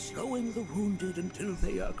 slowing the wounded until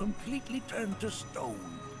they are completely turned to stone.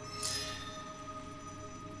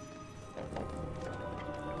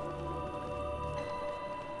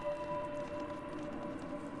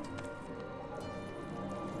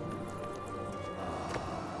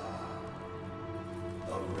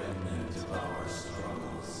 A remnant of our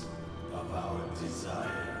struggles, of our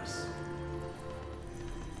desires.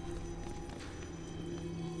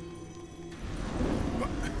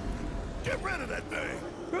 Get rid of that thing!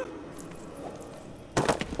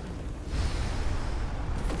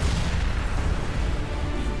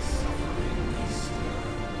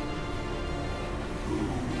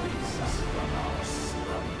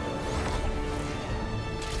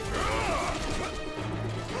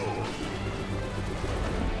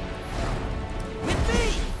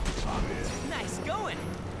 Nice going.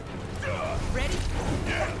 Ready?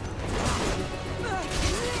 Yeah.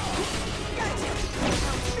 Gotcha.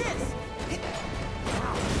 Now this.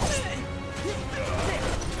 There.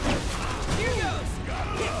 Here goes.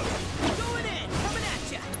 Going in. Coming at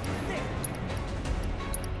ya. There.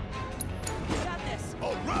 Got this.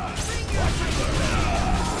 All right. Bring your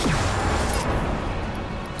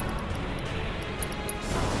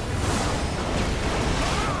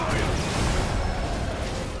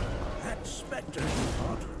That specter, you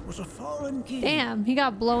thought, was a fallen key. Damn, he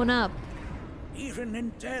got blown up. Even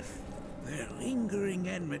in death, their lingering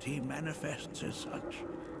enmity manifests as such.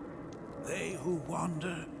 They who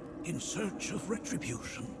wander in search of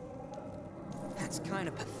retribution. That's kind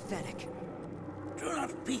of pathetic. Do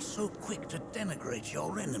not be so quick to denigrate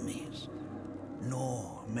your enemies,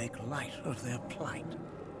 nor make light of their plight.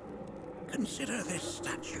 Consider this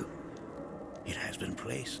statue. It has been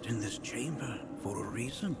placed in this chamber for a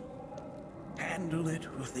reason. Handle it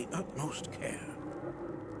with the utmost care.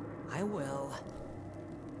 I will.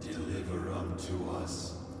 Deliver unto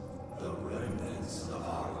us the remnants of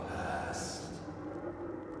our past.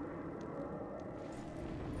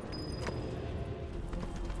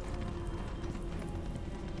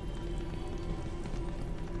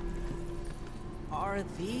 Are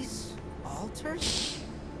these altars?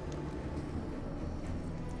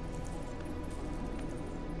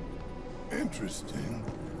 Interesting,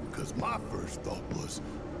 because my first thought was,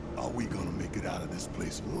 are we gonna make it out of this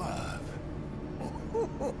place alive?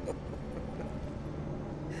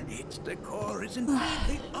 Its decor is indeed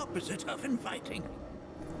the opposite of inviting.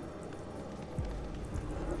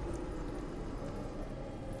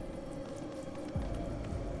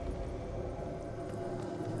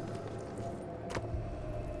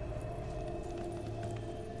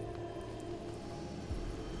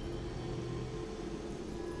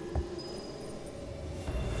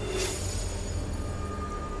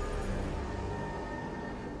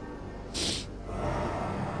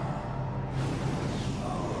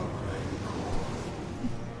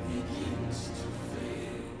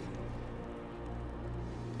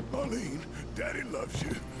 Marlene, Daddy loves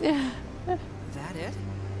you. That it?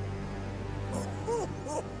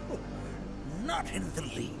 Not in the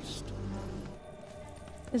least.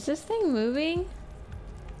 Is this thing moving?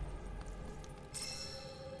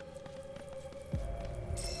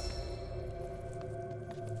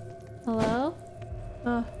 Hello?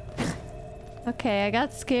 Oh. Okay, I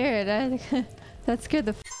got scared. That scared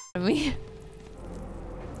the f out of me.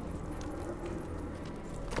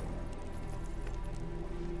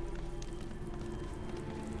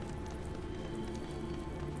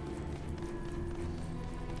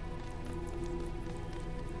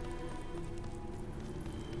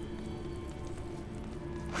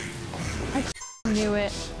 Knew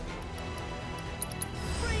it.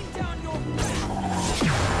 Bring down your got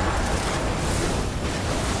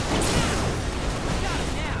him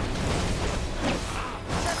now.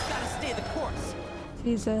 Just gotta stay the course.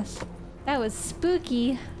 Jesus. That was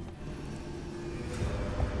spooky.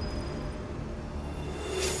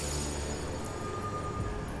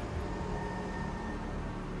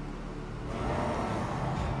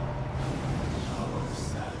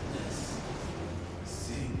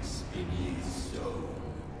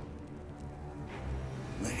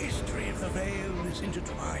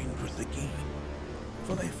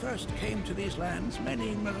 Came to these lands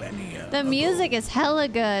many millennia The ago. music is hella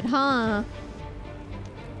good, huh?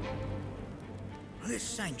 This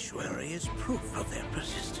sanctuary is proof of their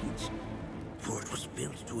persistence, for it was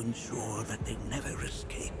built to ensure that they never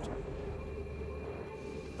escaped.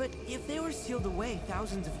 But if they were sealed away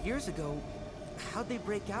thousands of years ago, how'd they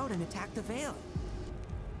break out and attack the Veil?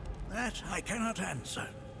 That I cannot answer.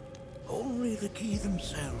 Only the key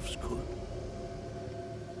themselves could.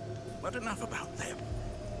 But enough about them.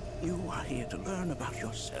 You are here to learn about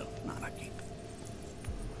yourself, Nanaki.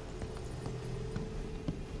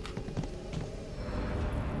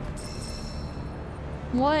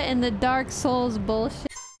 What in the Dark Souls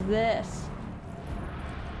bullshit is this?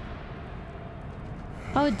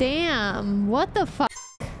 Oh damn, what the fuck?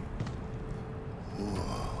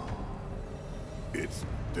 It's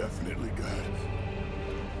definitely got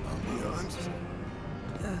ambiance.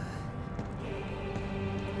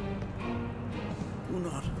 Do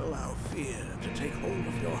not allow fear to take hold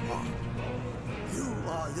of your heart. You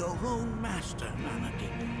are your own master, Nanaki.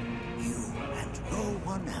 You and no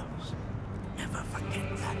one else. Never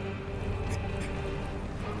forget that.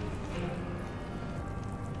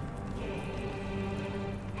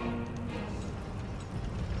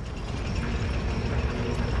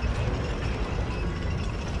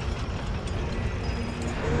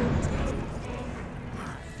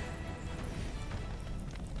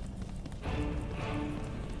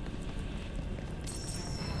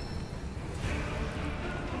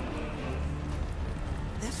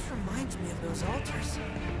 Those altars.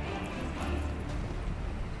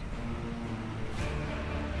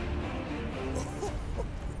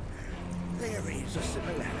 There is a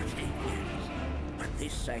similarity, yes. But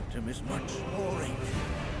this sanctum is much more ancient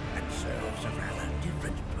and serves a rather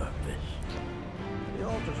different purpose. The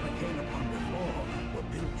altars we came upon before were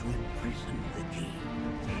built to imprison the key.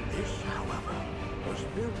 This, however, was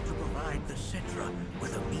built to provide the Cetra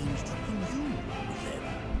with a means to commune with them.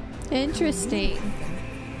 Interesting.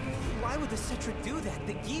 Why would the Cetra do that?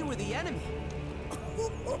 The Gi were the enemy.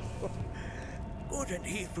 Good and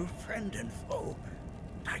evil, friend and foe.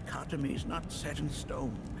 Dichotomies not set in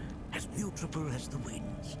stone, as mutable as the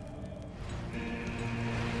winds.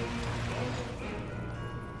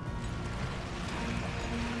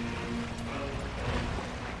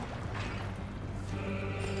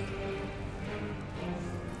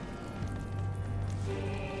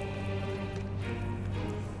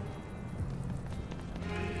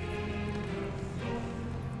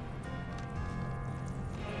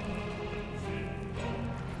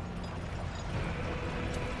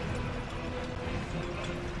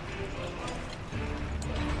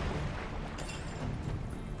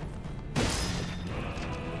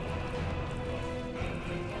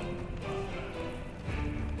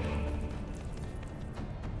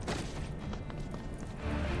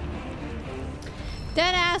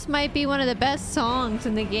 Boss might be one of the best songs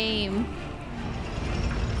in the game.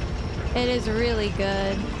 It is really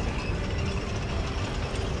good.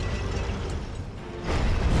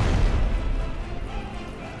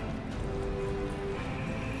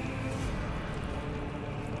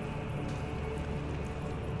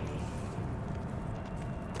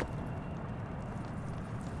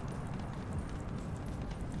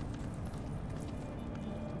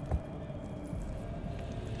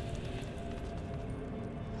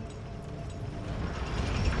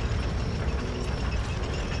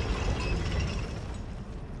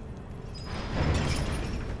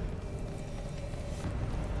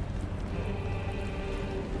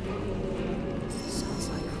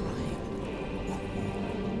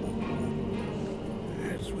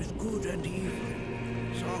 As with good and evil,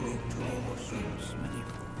 sorrow too assumes many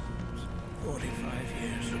forms. 45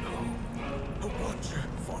 years ago, a watcher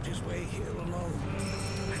fought his way here alone,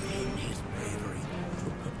 and in his bravery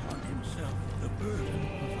took upon himself the burden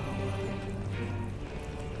of our hope.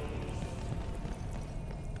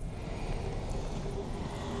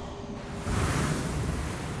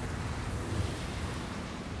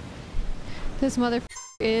 This mother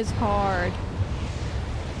is hard.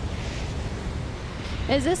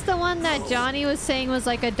 Is this the one that Johnny was saying was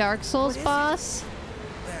like a Dark Souls boss?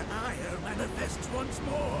 Their ire manifests once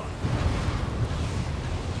more.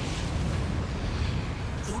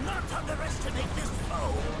 Do not underestimate this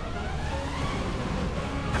foe.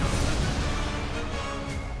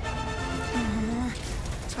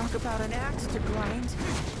 Talk about an axe to grind.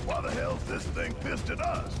 Why the hell's this thing pissed at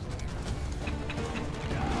us?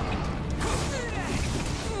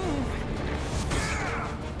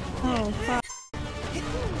 Oh, fuck.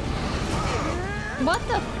 What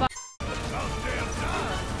the fuck?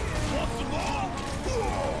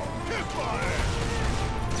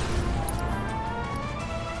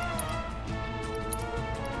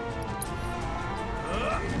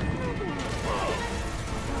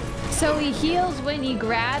 So he heals when he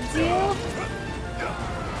grabs you?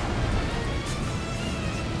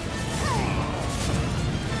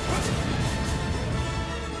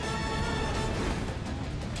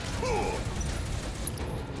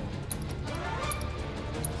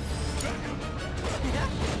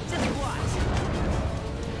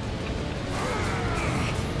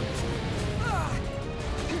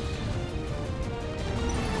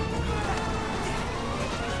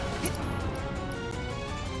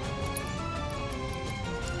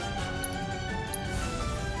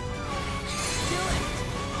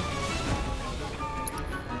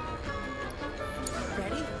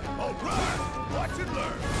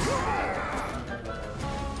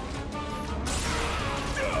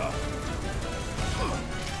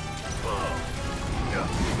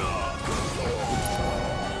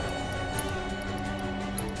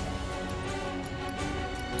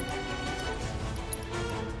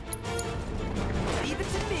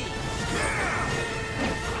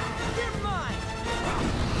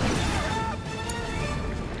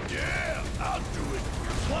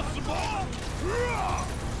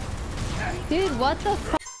 Dude, what the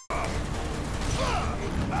fuck?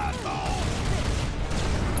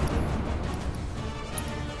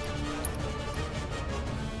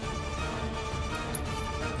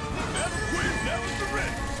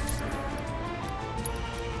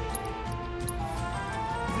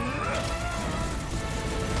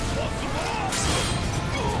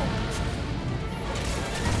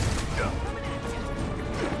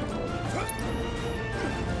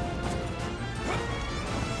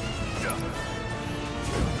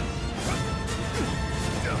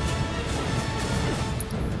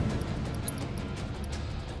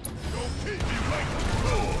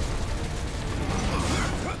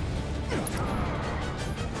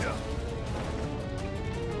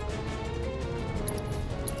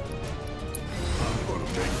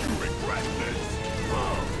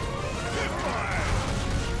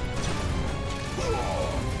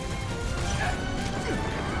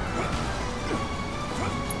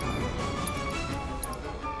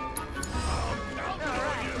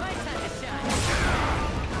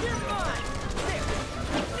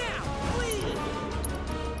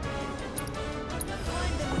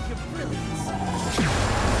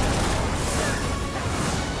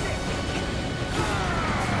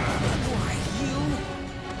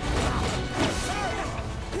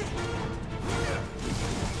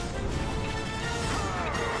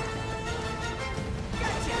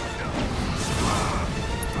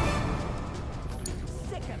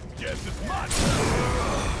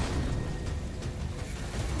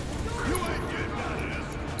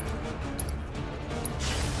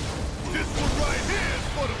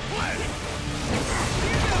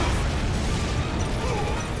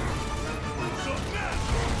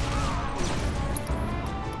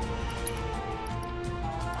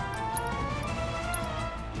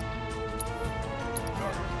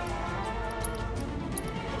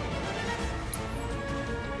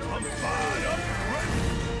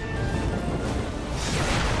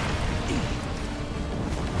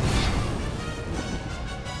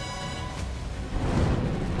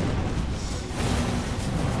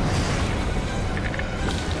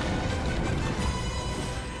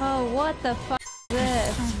 What the fuck is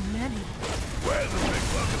this? Where's the big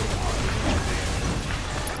bucket of water?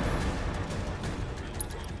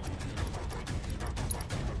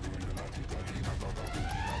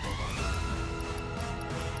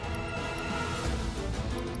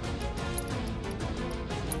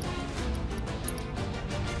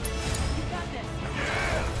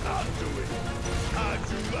 Yeah, I'll do it. How'd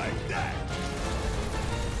you like that?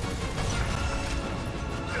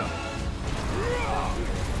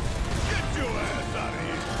 Get your ass out of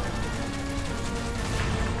here!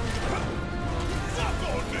 Suck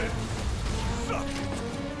on this! Suck it!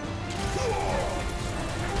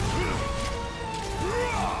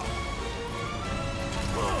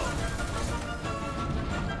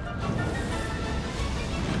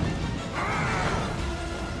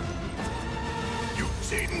 You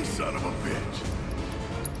cheating son of a bitch!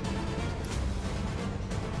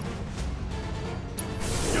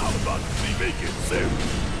 Y'all about to see me get serious!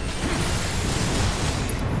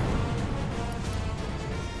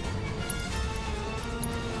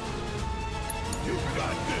 You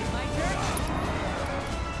got this! My turn!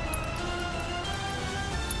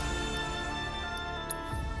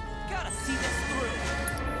 Gotta see this through.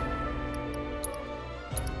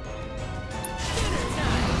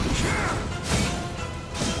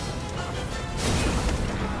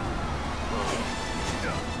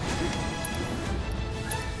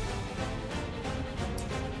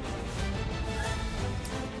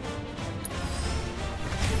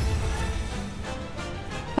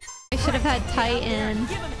 I should have had Titan.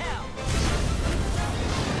 Give him hell.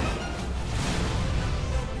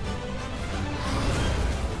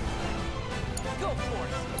 Go for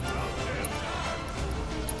it.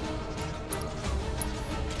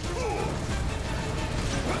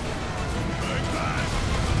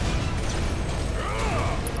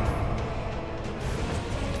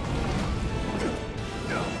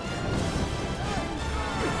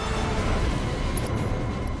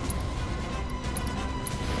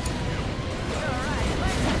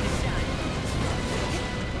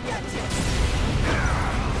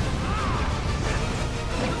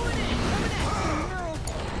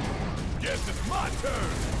 Guess it's my turn!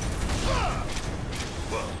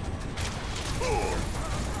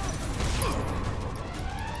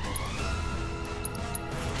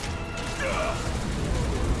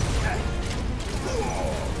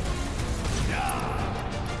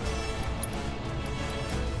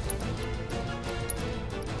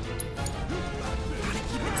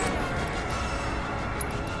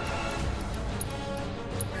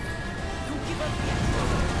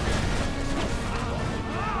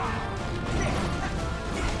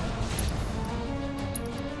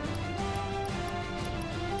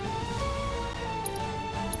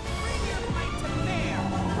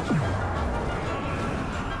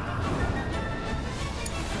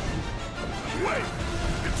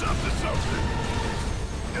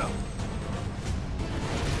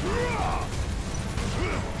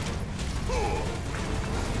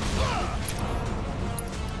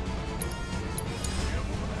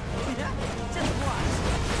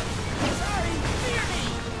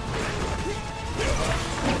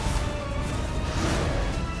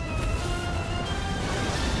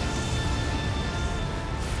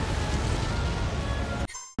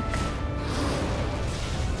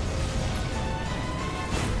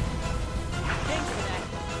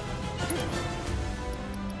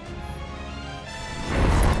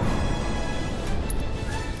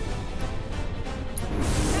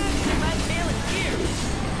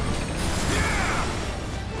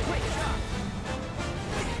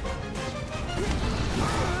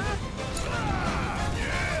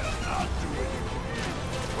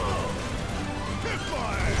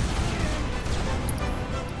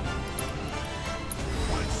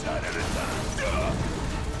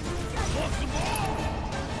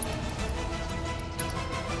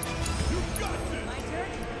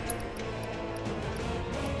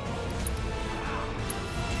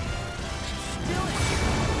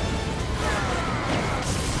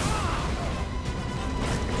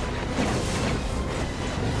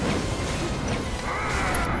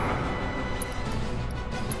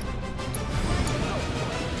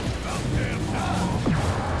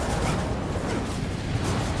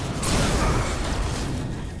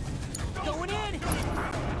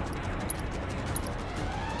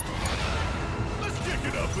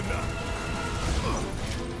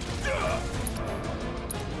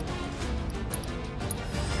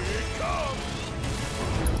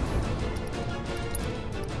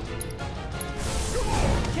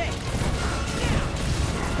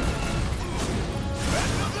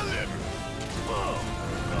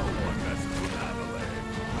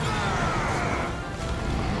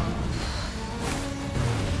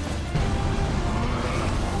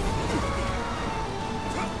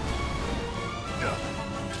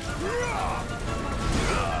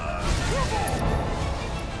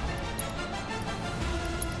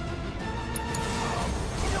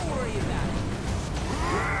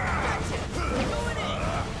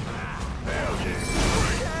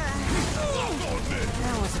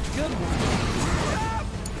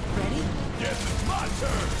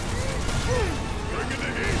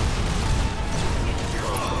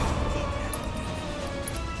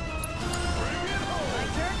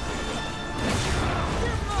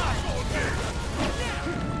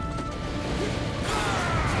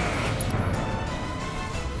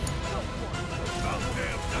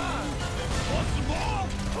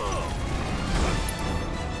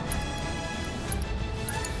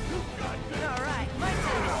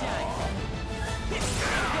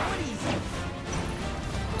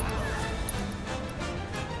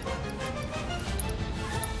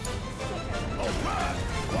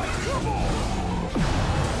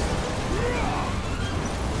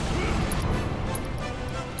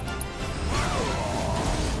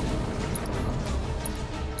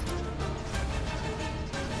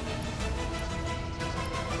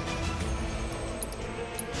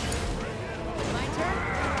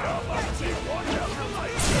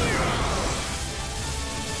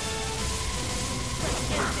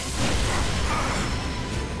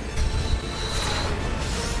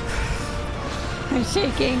 I'm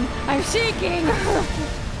shaking. I'm shaking.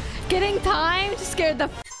 Getting timed scared the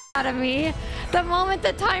out of me. The moment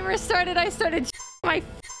the timer started, I started my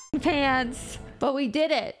pants. But we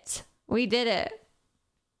did it. We did it.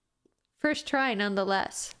 First try,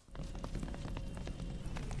 nonetheless.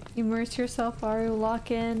 Immerse yourself, Aru.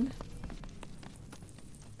 Lock in.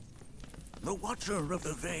 The Watcher of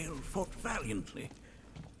the Veil fought valiantly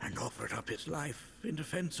and offered up his life in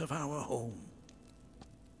defense of our home.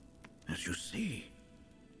 As you see,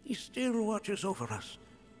 he still watches over us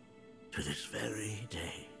to this very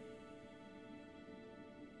day.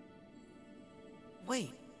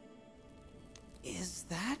 Wait. Is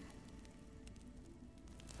that...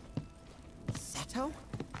 Seto?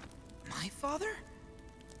 My father?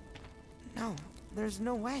 No, there's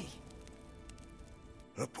no way.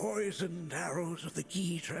 The poisoned arrows of the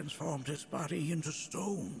key transformed his body into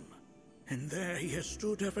stone, and there he has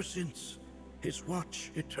stood ever since, his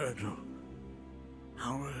watch eternal,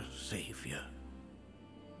 our savior.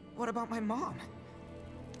 What about my mom?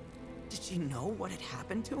 Did she know what had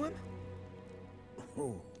happened to him?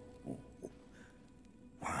 Oh.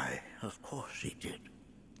 Why, of course she did.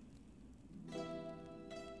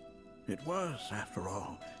 It was, after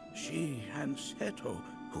all, she and Seto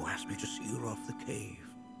who asked me to seal off the cave.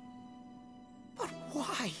 But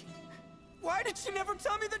why? Why did she never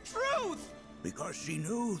tell me the truth? Because she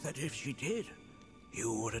knew that if she did,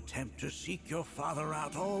 you would attempt to seek your father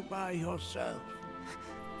out all by yourself.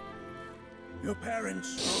 Your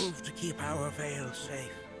parents strove to keep our veil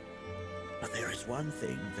safe. But there is one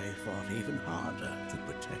thing they fought even harder to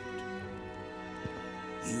protect.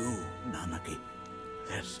 You, Nanaki,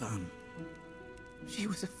 their son. She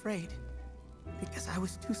was afraid, because I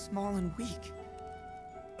was too small and weak.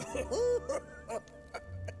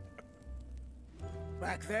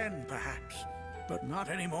 Back then, perhaps, but not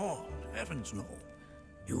anymore, heavens no.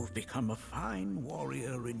 You've become a fine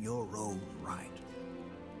warrior in your own right.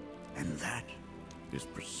 And that is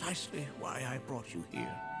precisely why I brought you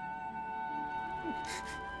here.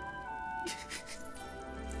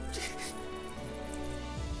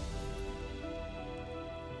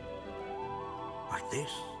 But this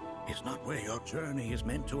is not where your journey is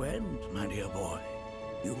meant to end, my dear boy.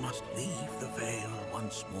 You must leave the Veil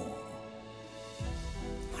once more.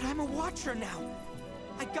 But I'm a Watcher now.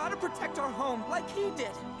 I gotta protect our home like he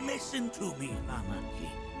did. Listen to me, Nanaki.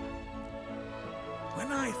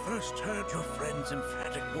 When I first heard your friend's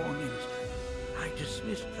emphatic warnings, I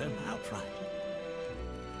dismissed them outright.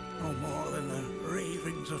 No more than the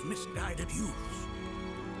ravings of misguided youths.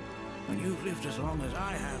 When you've lived as long as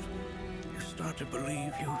I have, you start to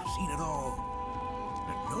believe you've seen it all,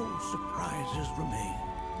 that no surprises remain.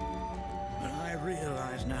 But I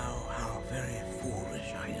realize now how very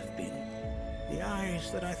foolish I have been. The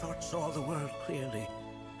eyes that I thought saw the world clearly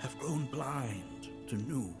have grown blind to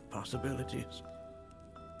new possibilities.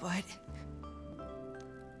 But...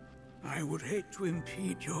 I would hate to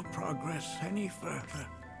impede your progress any further.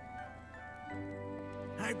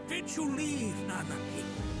 I bid you leave, Nanaki,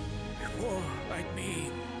 before, like me,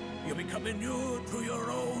 you become inured to your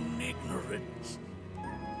own ignorance.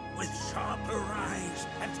 With sharper eyes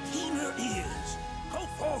and keener ears, go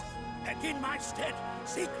forth and in my stead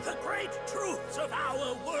seek the great truths of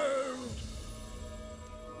our world.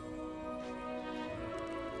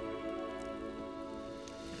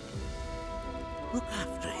 Look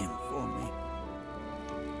after him for me.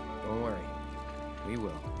 Don't worry. We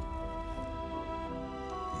will.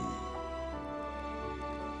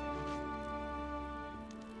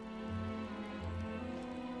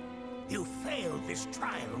 You failed this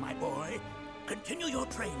trial, my boy. Continue your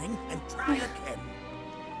training and try again.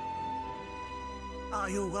 Are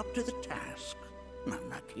you up to the task,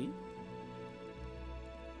 Nanaki?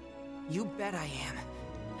 You bet I am.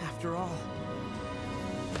 After all.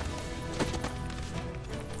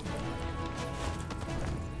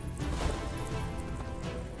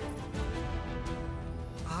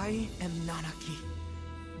 I am Nanaki,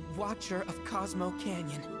 Watcher of Cosmo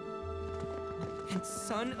Canyon, and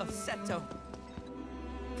son of Seto,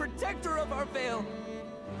 protector of our veil.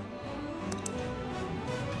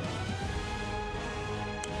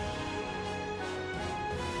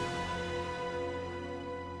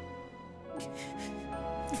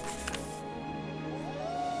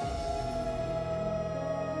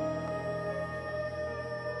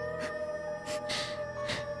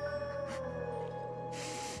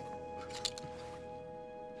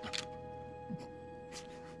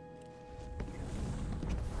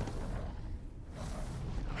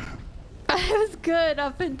 I was good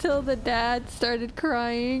up until the dad started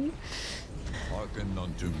crying. Hearken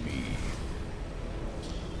unto me.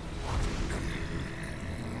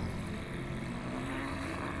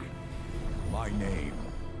 My name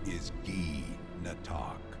is Gi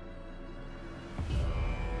Natak.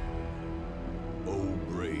 O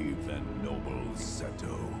brave and noble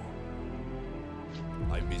Seto,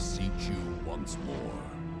 I beseech you once more,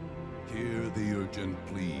 hear the urgent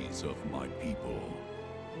pleas of my people.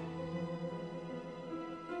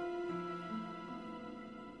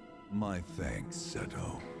 My thanks,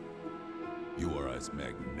 Seto. You are as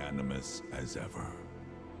magnanimous as ever.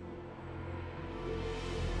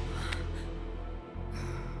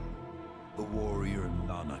 The warrior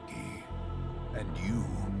Nanaki, and you,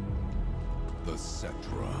 the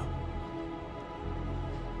Cetra.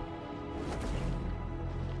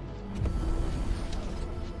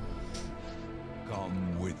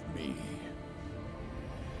 Come with me.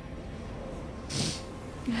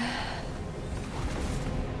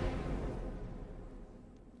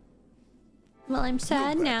 Well, I'm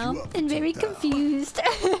sad now and very confused.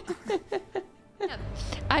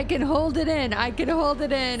 I can hold it in. I can hold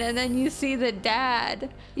it in. And then you see the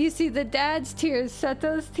dad. You see the dad's tears. Set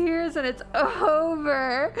those tears and it's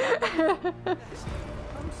over. I'm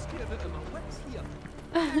scared of my wets here.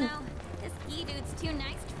 I don't know. This Gi dude's too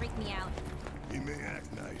nice to freak me out. He may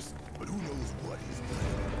act nice, but who knows what he's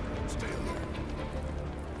planning. Stay alert.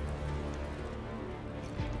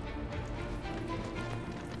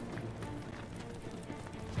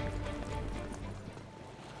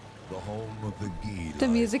 The home of the Gi. The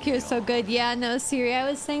music here is so good. Yeah, no, Siri, I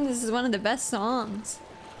was saying this is one of the best songs.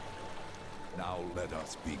 Now let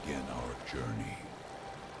us begin our journey.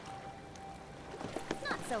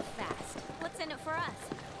 Not so fast. What's in it for us?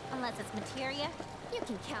 Unless it's materia, you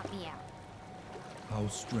can count me out. How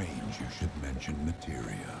strange you should mention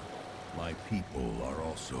materia. My people are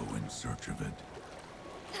also in search of it.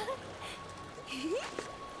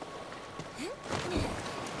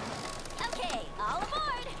 Okay, all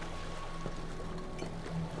aboard!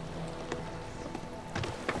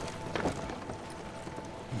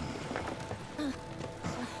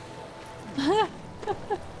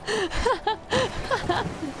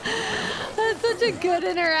 That's such a good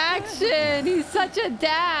interaction. He's such a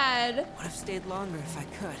dad. Would have stayed longer if I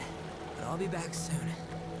could, but I'll be back soon.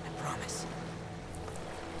 I promise.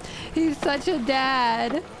 He's such a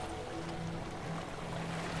dad.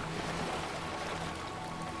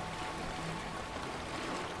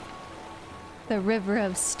 The River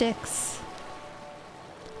of Styx.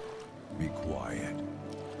 Be quiet.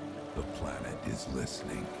 The planet is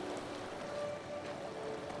listening.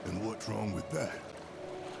 And what's wrong with that?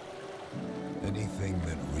 Anything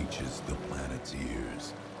that reaches the planet's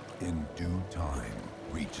ears, in due time,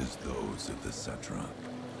 reaches those of the Cetra.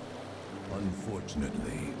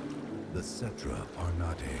 Unfortunately, the Cetra are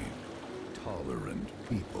not a tolerant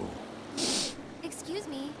people. Excuse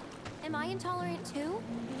me, am I intolerant too?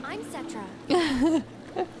 I'm Cetra.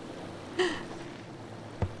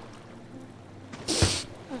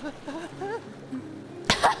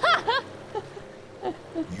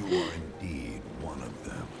 You are indeed one of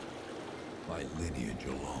them, by lineage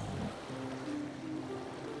alone.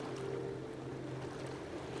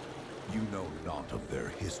 You know not of their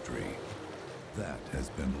history. That has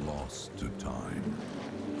been lost to time.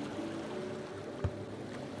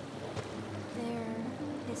 Their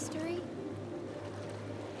history?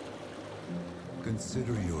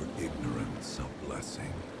 Consider your ignorance a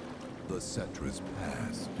blessing. The Cetra's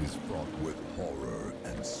past is fraught with horror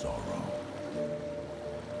and sorrow.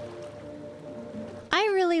 I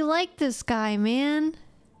really like this guy, man.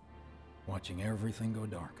 Watching everything go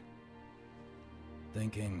dark.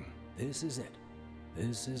 Thinking, this is it.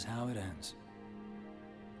 This is how it ends.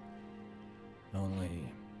 Only,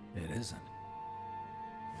 it isn't.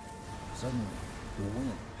 Suddenly, the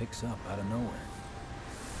wind picks up out of nowhere.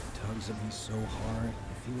 It tugs at me so hard,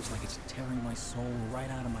 it feels like it's tearing my soul right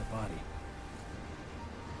out of my body.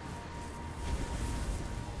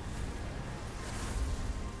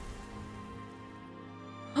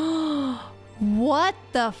 What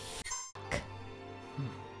the f***?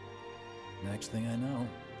 Next thing I know,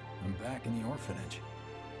 I'm back in the orphanage.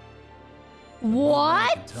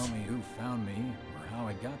 What? Nobody can tell me who found me or how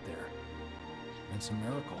I got there. It's a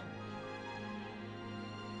miracle.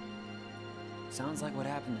 Sounds like what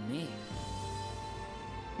happened to me.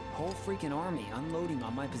 Whole freaking army unloading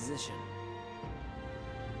on my position.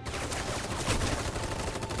 I'm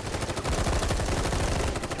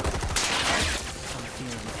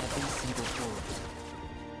feeling every single bullet.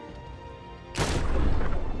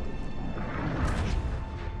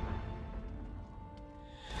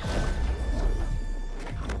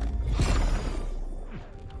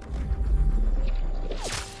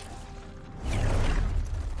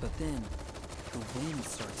 But then, the wind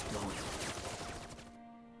starts blowing.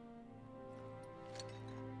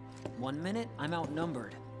 1 minute, I'm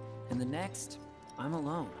outnumbered. And the next, I'm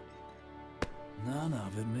alone. None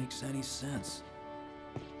of it makes any sense.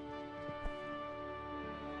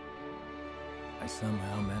 I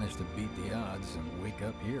somehow managed to beat the odds and wake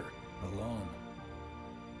up here, alone.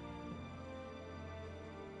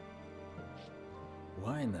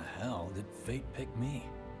 Why in the hell did fate pick me?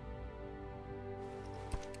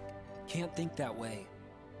 Can't think that way.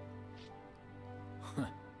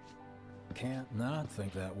 Can't not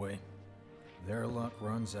think that way. Their luck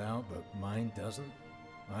runs out, but mine doesn't.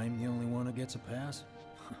 I'm the only one who gets a pass.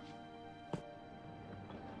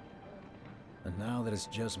 And now that it's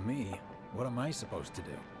just me, what am I supposed to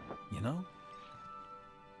do? You know?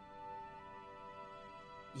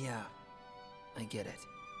 Yeah, I get it.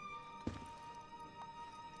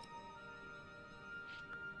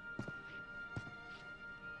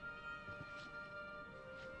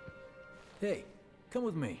 Hey, come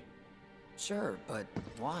with me. Sure, but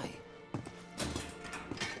why?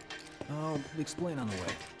 I'll explain on the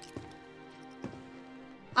way.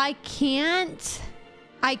 I can't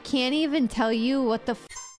even tell you what the f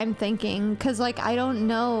I'm thinking, because like I don't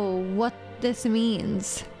know what this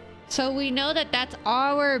means. So we know that that's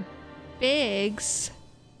our Biggs,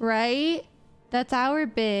 right? That's our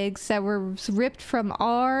Biggs that were ripped from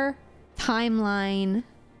our timeline.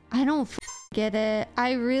 I don't get it.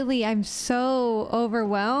 I'm so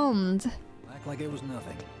overwhelmed. Act like it was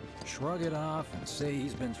nothing. Shrug it off and say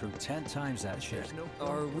he's been through 10 times that shit.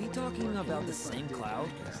 Are we talking about the same Cloud?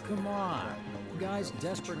 Come on. The guy's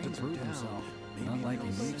desperate to prove himself. Not like he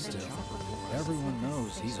needs to. Everyone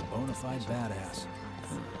knows he's a bona fide badass.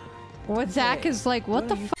 What Zack is like, what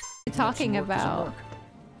the f are you talking about?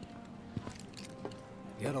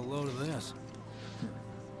 Get a load of this.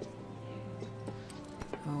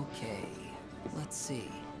 Okay, let's see.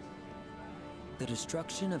 The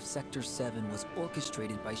destruction of Sector 7 was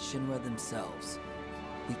orchestrated by Shinra themselves.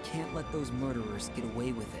 We can't let those murderers get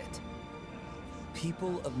away with it.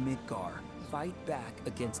 People of Midgar, fight back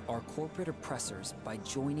against our corporate oppressors by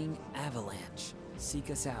joining Avalanche. Seek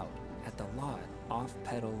us out at the lot off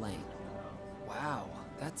Petal Lane. Wow,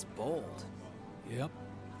 that's bold. Yep.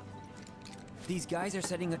 These guys are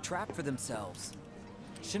setting a trap for themselves.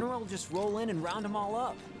 Shinra will just roll in and round them all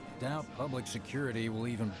up. Doubt public security will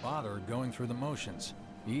even bother going through the motions.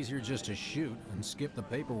 Easier just to shoot and skip the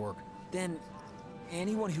paperwork. Then,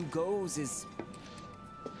 anyone who goes is...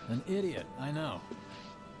 An idiot, I know.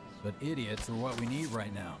 But idiots are what we need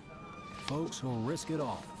right now. Folks who'll risk it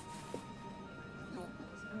all.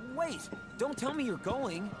 Wait! Don't tell me you're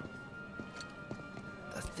going!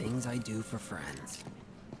 The things I do for friends.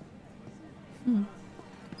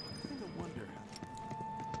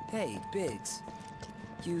 Hey, Biggs.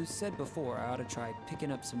 You said before I ought to try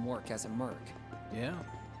picking up some work as a merc. Yeah?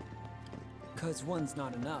 'Cause one's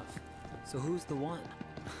not enough. So who's the one?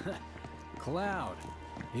 Cloud.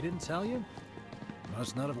 He didn't tell you?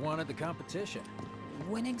 Must not have wanted the competition.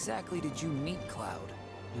 When exactly did you meet Cloud?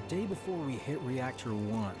 The day before we hit Reactor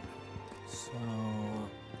 1. So...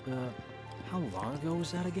 how long ago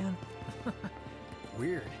was that again?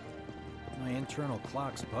 Weird. My internal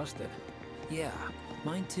clock's busted. Yeah,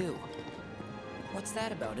 mine too. What's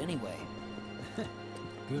that about anyway?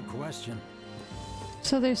 Good question.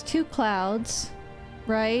 So there's two Clouds,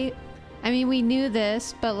 right? I mean, we knew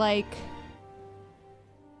this, but like...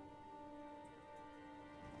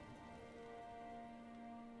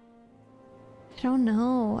 I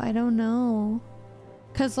don't know.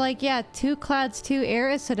 Cause like, yeah, two Clouds, two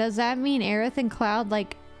Aerith, so does that mean Aerith and Cloud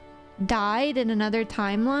like died in another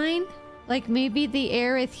timeline? Like maybe the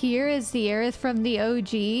Aerith here is the Aerith from the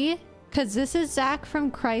OG? Cause this is Zack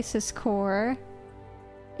from Crisis Core.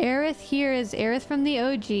 Aerith here is Aerith from the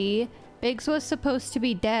OG. Biggs was supposed to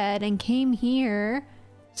be dead and came here.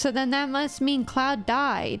 So then that must mean Cloud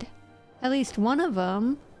died. At least one of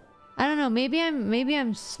them. I don't know, maybe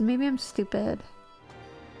I'm stupid.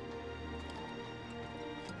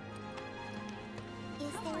 Is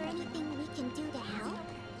there anything we can do to help?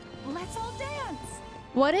 Let's all dance!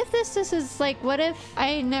 What if this is like, what if...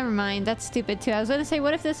 never mind, that's stupid too. I was gonna say,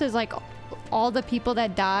 what if this is like all the people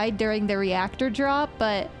that died during the reactor drop,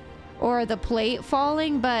 but or the plate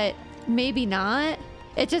falling, but maybe not.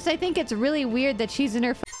 It just, I think it's really weird that she's in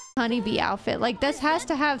her honeybee outfit. Like, this has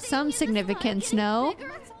to have some significance, no?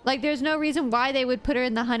 Like, there's no reason why they would put her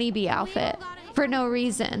in the honeybee outfit. For no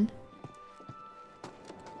reason.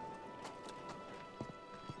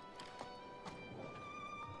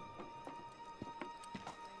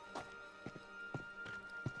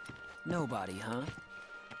 Nobody, huh?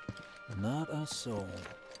 Not a soul.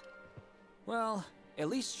 Well, at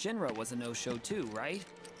least Shinra was a no-show too, right?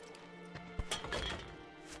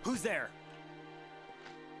 Who's there?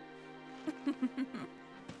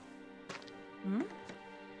 Hmm?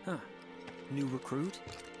 Huh. New recruit?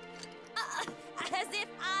 As if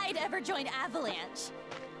I'd ever join Avalanche.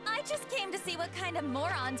 I just came to see what kind of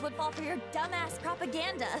morons would fall for your dumbass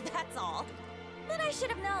propaganda, that's all. But I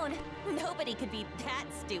should have known. Nobody could be that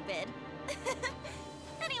stupid.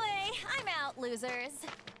 Anyway, I'm out, losers.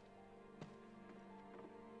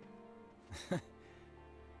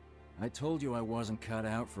 I told you I wasn't cut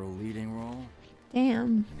out for a leading role.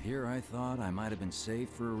 Damn. And here I thought I might have been saved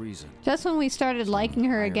for a reason. Just when we started liking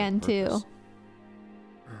her again, too.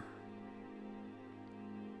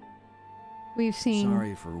 We've seen...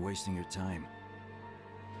 Sorry for wasting your time.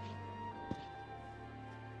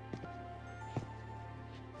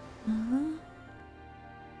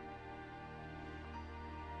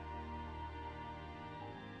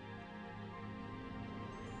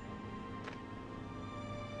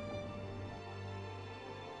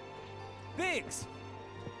 Biggs!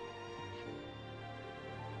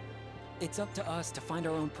 It's up to us to find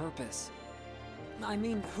our own purpose. I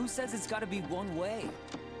mean, who says it's gotta be one way?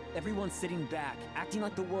 Everyone's sitting back, acting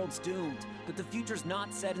like the world's doomed, but the future's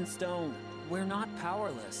not set in stone. We're not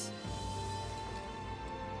powerless.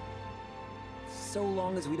 So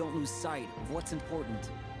long as we don't lose sight of what's important.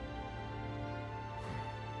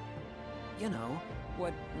 You know,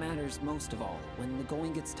 what matters most of all when the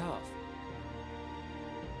going gets tough.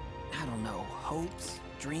 I don't know, hopes,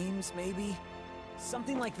 dreams, maybe?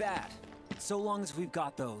 Something like that. So long as we've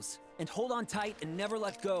got those. And hold on tight and never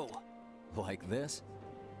let go. Like this?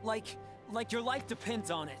 Like your life depends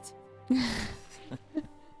on it.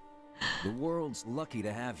 The world's lucky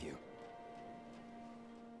to have you.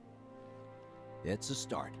 It's a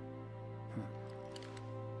start.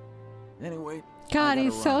 Anyway, God,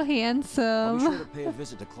 he's so I'll be handsome. sure to pay a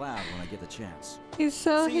visit to Cloud when I get the chance. He's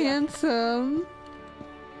so See ya. handsome.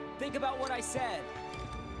 Think about what I said.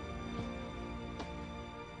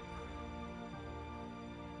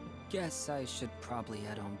 Guess I should probably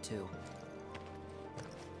head home too.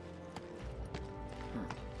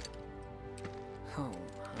 Home,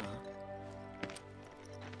 huh?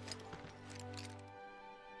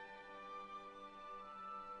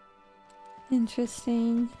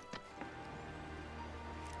 Interesting.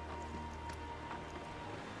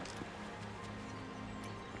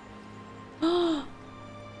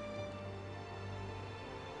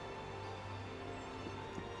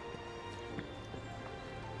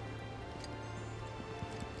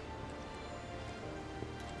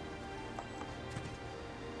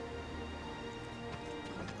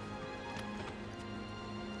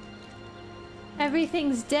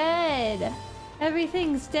 Everything's dead.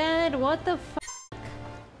 Everything's dead. What the fuck?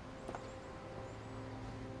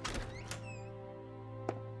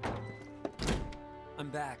 I'm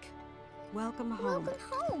back. Welcome home. Welcome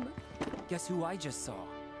home. Guess who I just saw?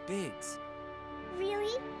 Biggs.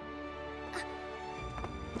 Really?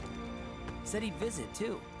 Said he'd visit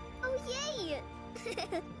too. Oh, yay!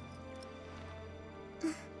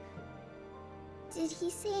 Did he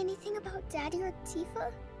say anything about Daddy or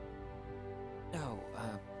Tifa? Oh,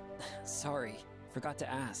 sorry. Forgot to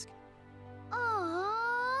ask.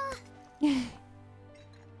 Aww.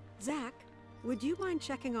 Zack, would you mind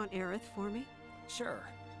checking on Aerith for me? Sure.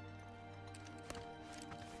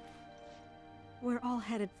 We're all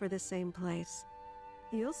headed for the same place.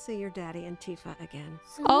 You'll see your daddy and Tifa again.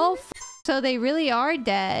 Oh, so they really are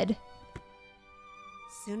dead.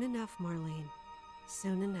 Soon enough, Marlene.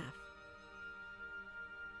 Soon enough.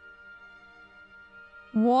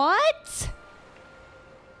 What?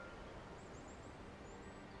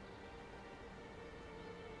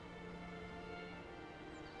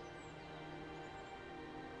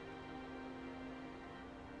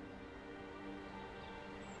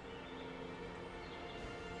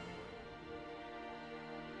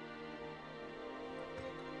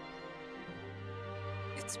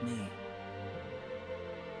 It's me.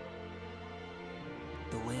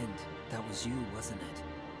 The wind. That was you, wasn't it?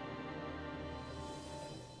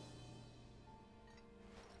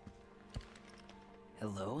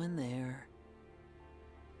 Hello in there.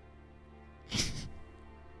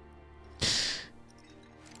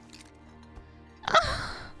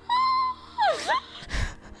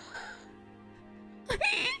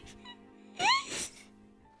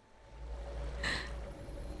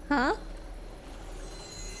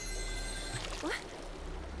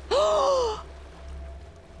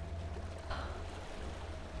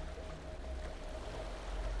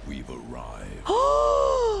 we've arrived.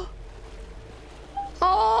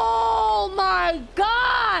 Oh my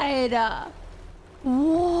god!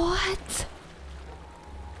 What?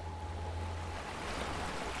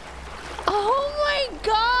 Oh my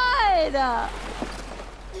god!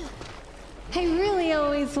 I really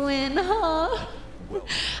always win, huh?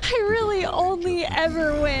 I really only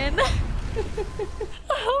ever win.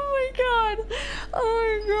 Oh my god. Oh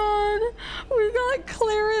my god. We got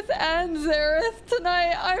CLERITH and ZERITH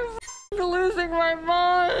tonight. I'm losing my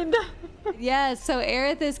mind. Yes, so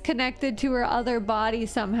Aerith is connected to her other body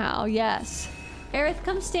somehow. Yes. Aerith,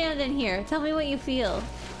 come stand in here. Tell me what you feel.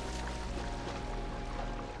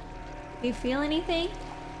 Do you feel anything?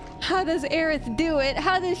 How does Aerith do it?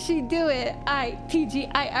 How does she do it?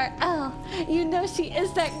 I-T-G-I-R-L. You know she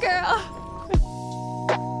is that girl.